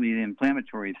 and all the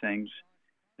inflammatory things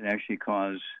that actually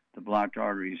cause the blocked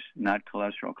arteries, not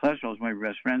cholesterol. Cholesterol is one of your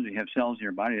best friends. You have cells in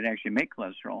your body that actually make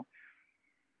cholesterol.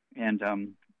 And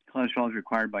cholesterol is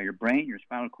required by your brain, your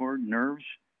spinal cord, nerves,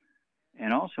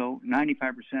 and also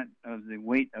 95% of the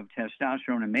weight of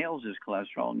testosterone in males is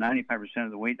cholesterol. 95%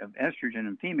 of the weight of estrogen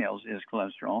in females is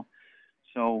cholesterol.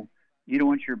 So you don't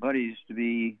want your buddies to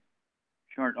be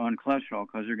short on cholesterol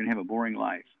because they're going to have a boring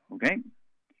life, okay?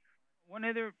 One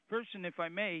other person, if I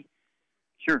may.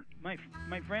 Sure.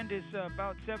 My friend is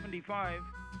about 75.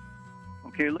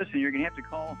 Okay, listen, you're going to have to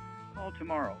call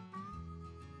tomorrow.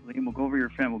 Liam, we'll go over your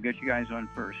friend. We'll get you guys on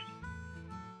first.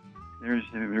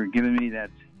 They're giving me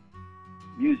that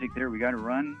music there. We got to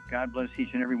run. God bless each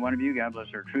and every one of you. God bless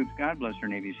our troops. God bless our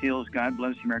Navy SEALs. God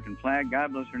bless the American flag.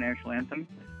 God bless our national anthem.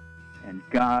 And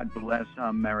God bless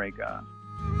America.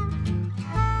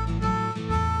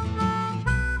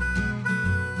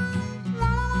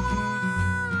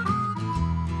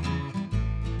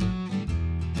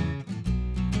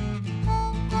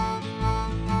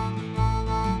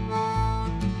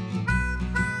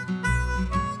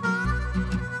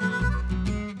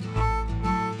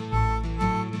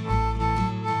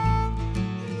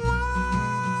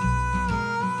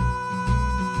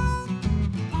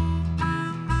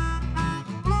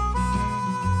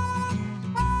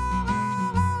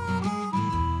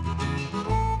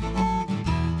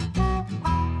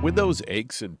 When those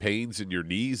aches and pains in your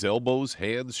knees, elbows,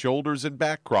 hands, shoulders, and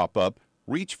back crop up,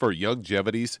 reach for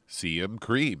Youngevity's CM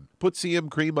Cream. Put CM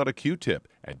Cream on a Q-tip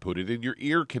and put it in your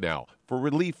ear canal for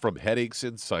relief from headaches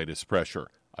and sinus pressure.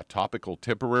 A topical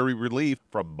temporary relief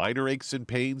from minor aches and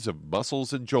pains of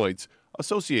muscles and joints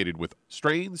associated with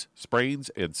strains, sprains,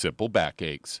 and simple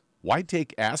backaches. Why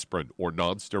take aspirin or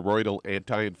non-steroidal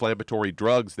anti-inflammatory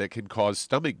drugs that can cause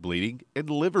stomach bleeding and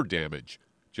liver damage?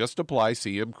 Just apply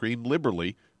CM Cream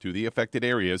liberally to the affected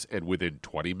areas, and within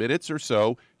 20 minutes or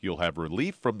so, you'll have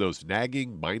relief from those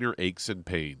nagging minor aches and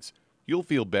pains. You'll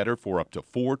feel better for up to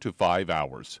 4 to 5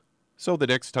 hours. So the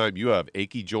next time you have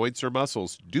achy joints or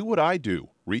muscles, do what I do.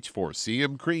 Reach for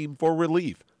CM Cream for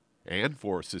relief. And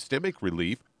for systemic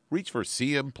relief, reach for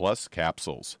CM Plus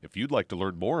capsules. If you'd like to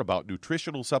learn more about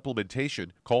nutritional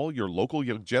supplementation, call your local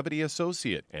Youngevity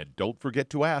associate, and don't forget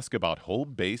to ask about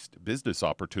home-based business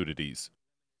opportunities.